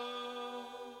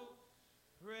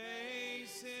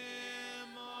 Praise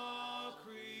Him, all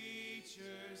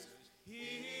creatures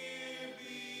here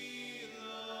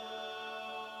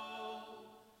below.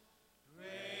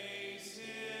 Praise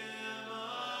Him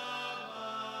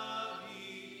above,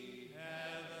 ye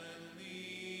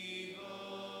heavenly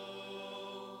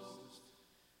hosts.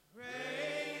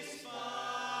 Praise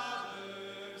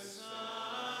Father,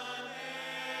 Son,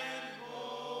 and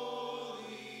Holy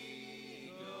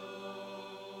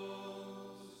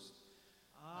Ghost.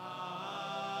 Amen.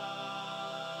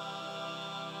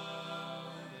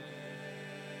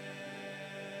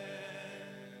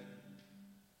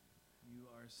 You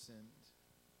are sent.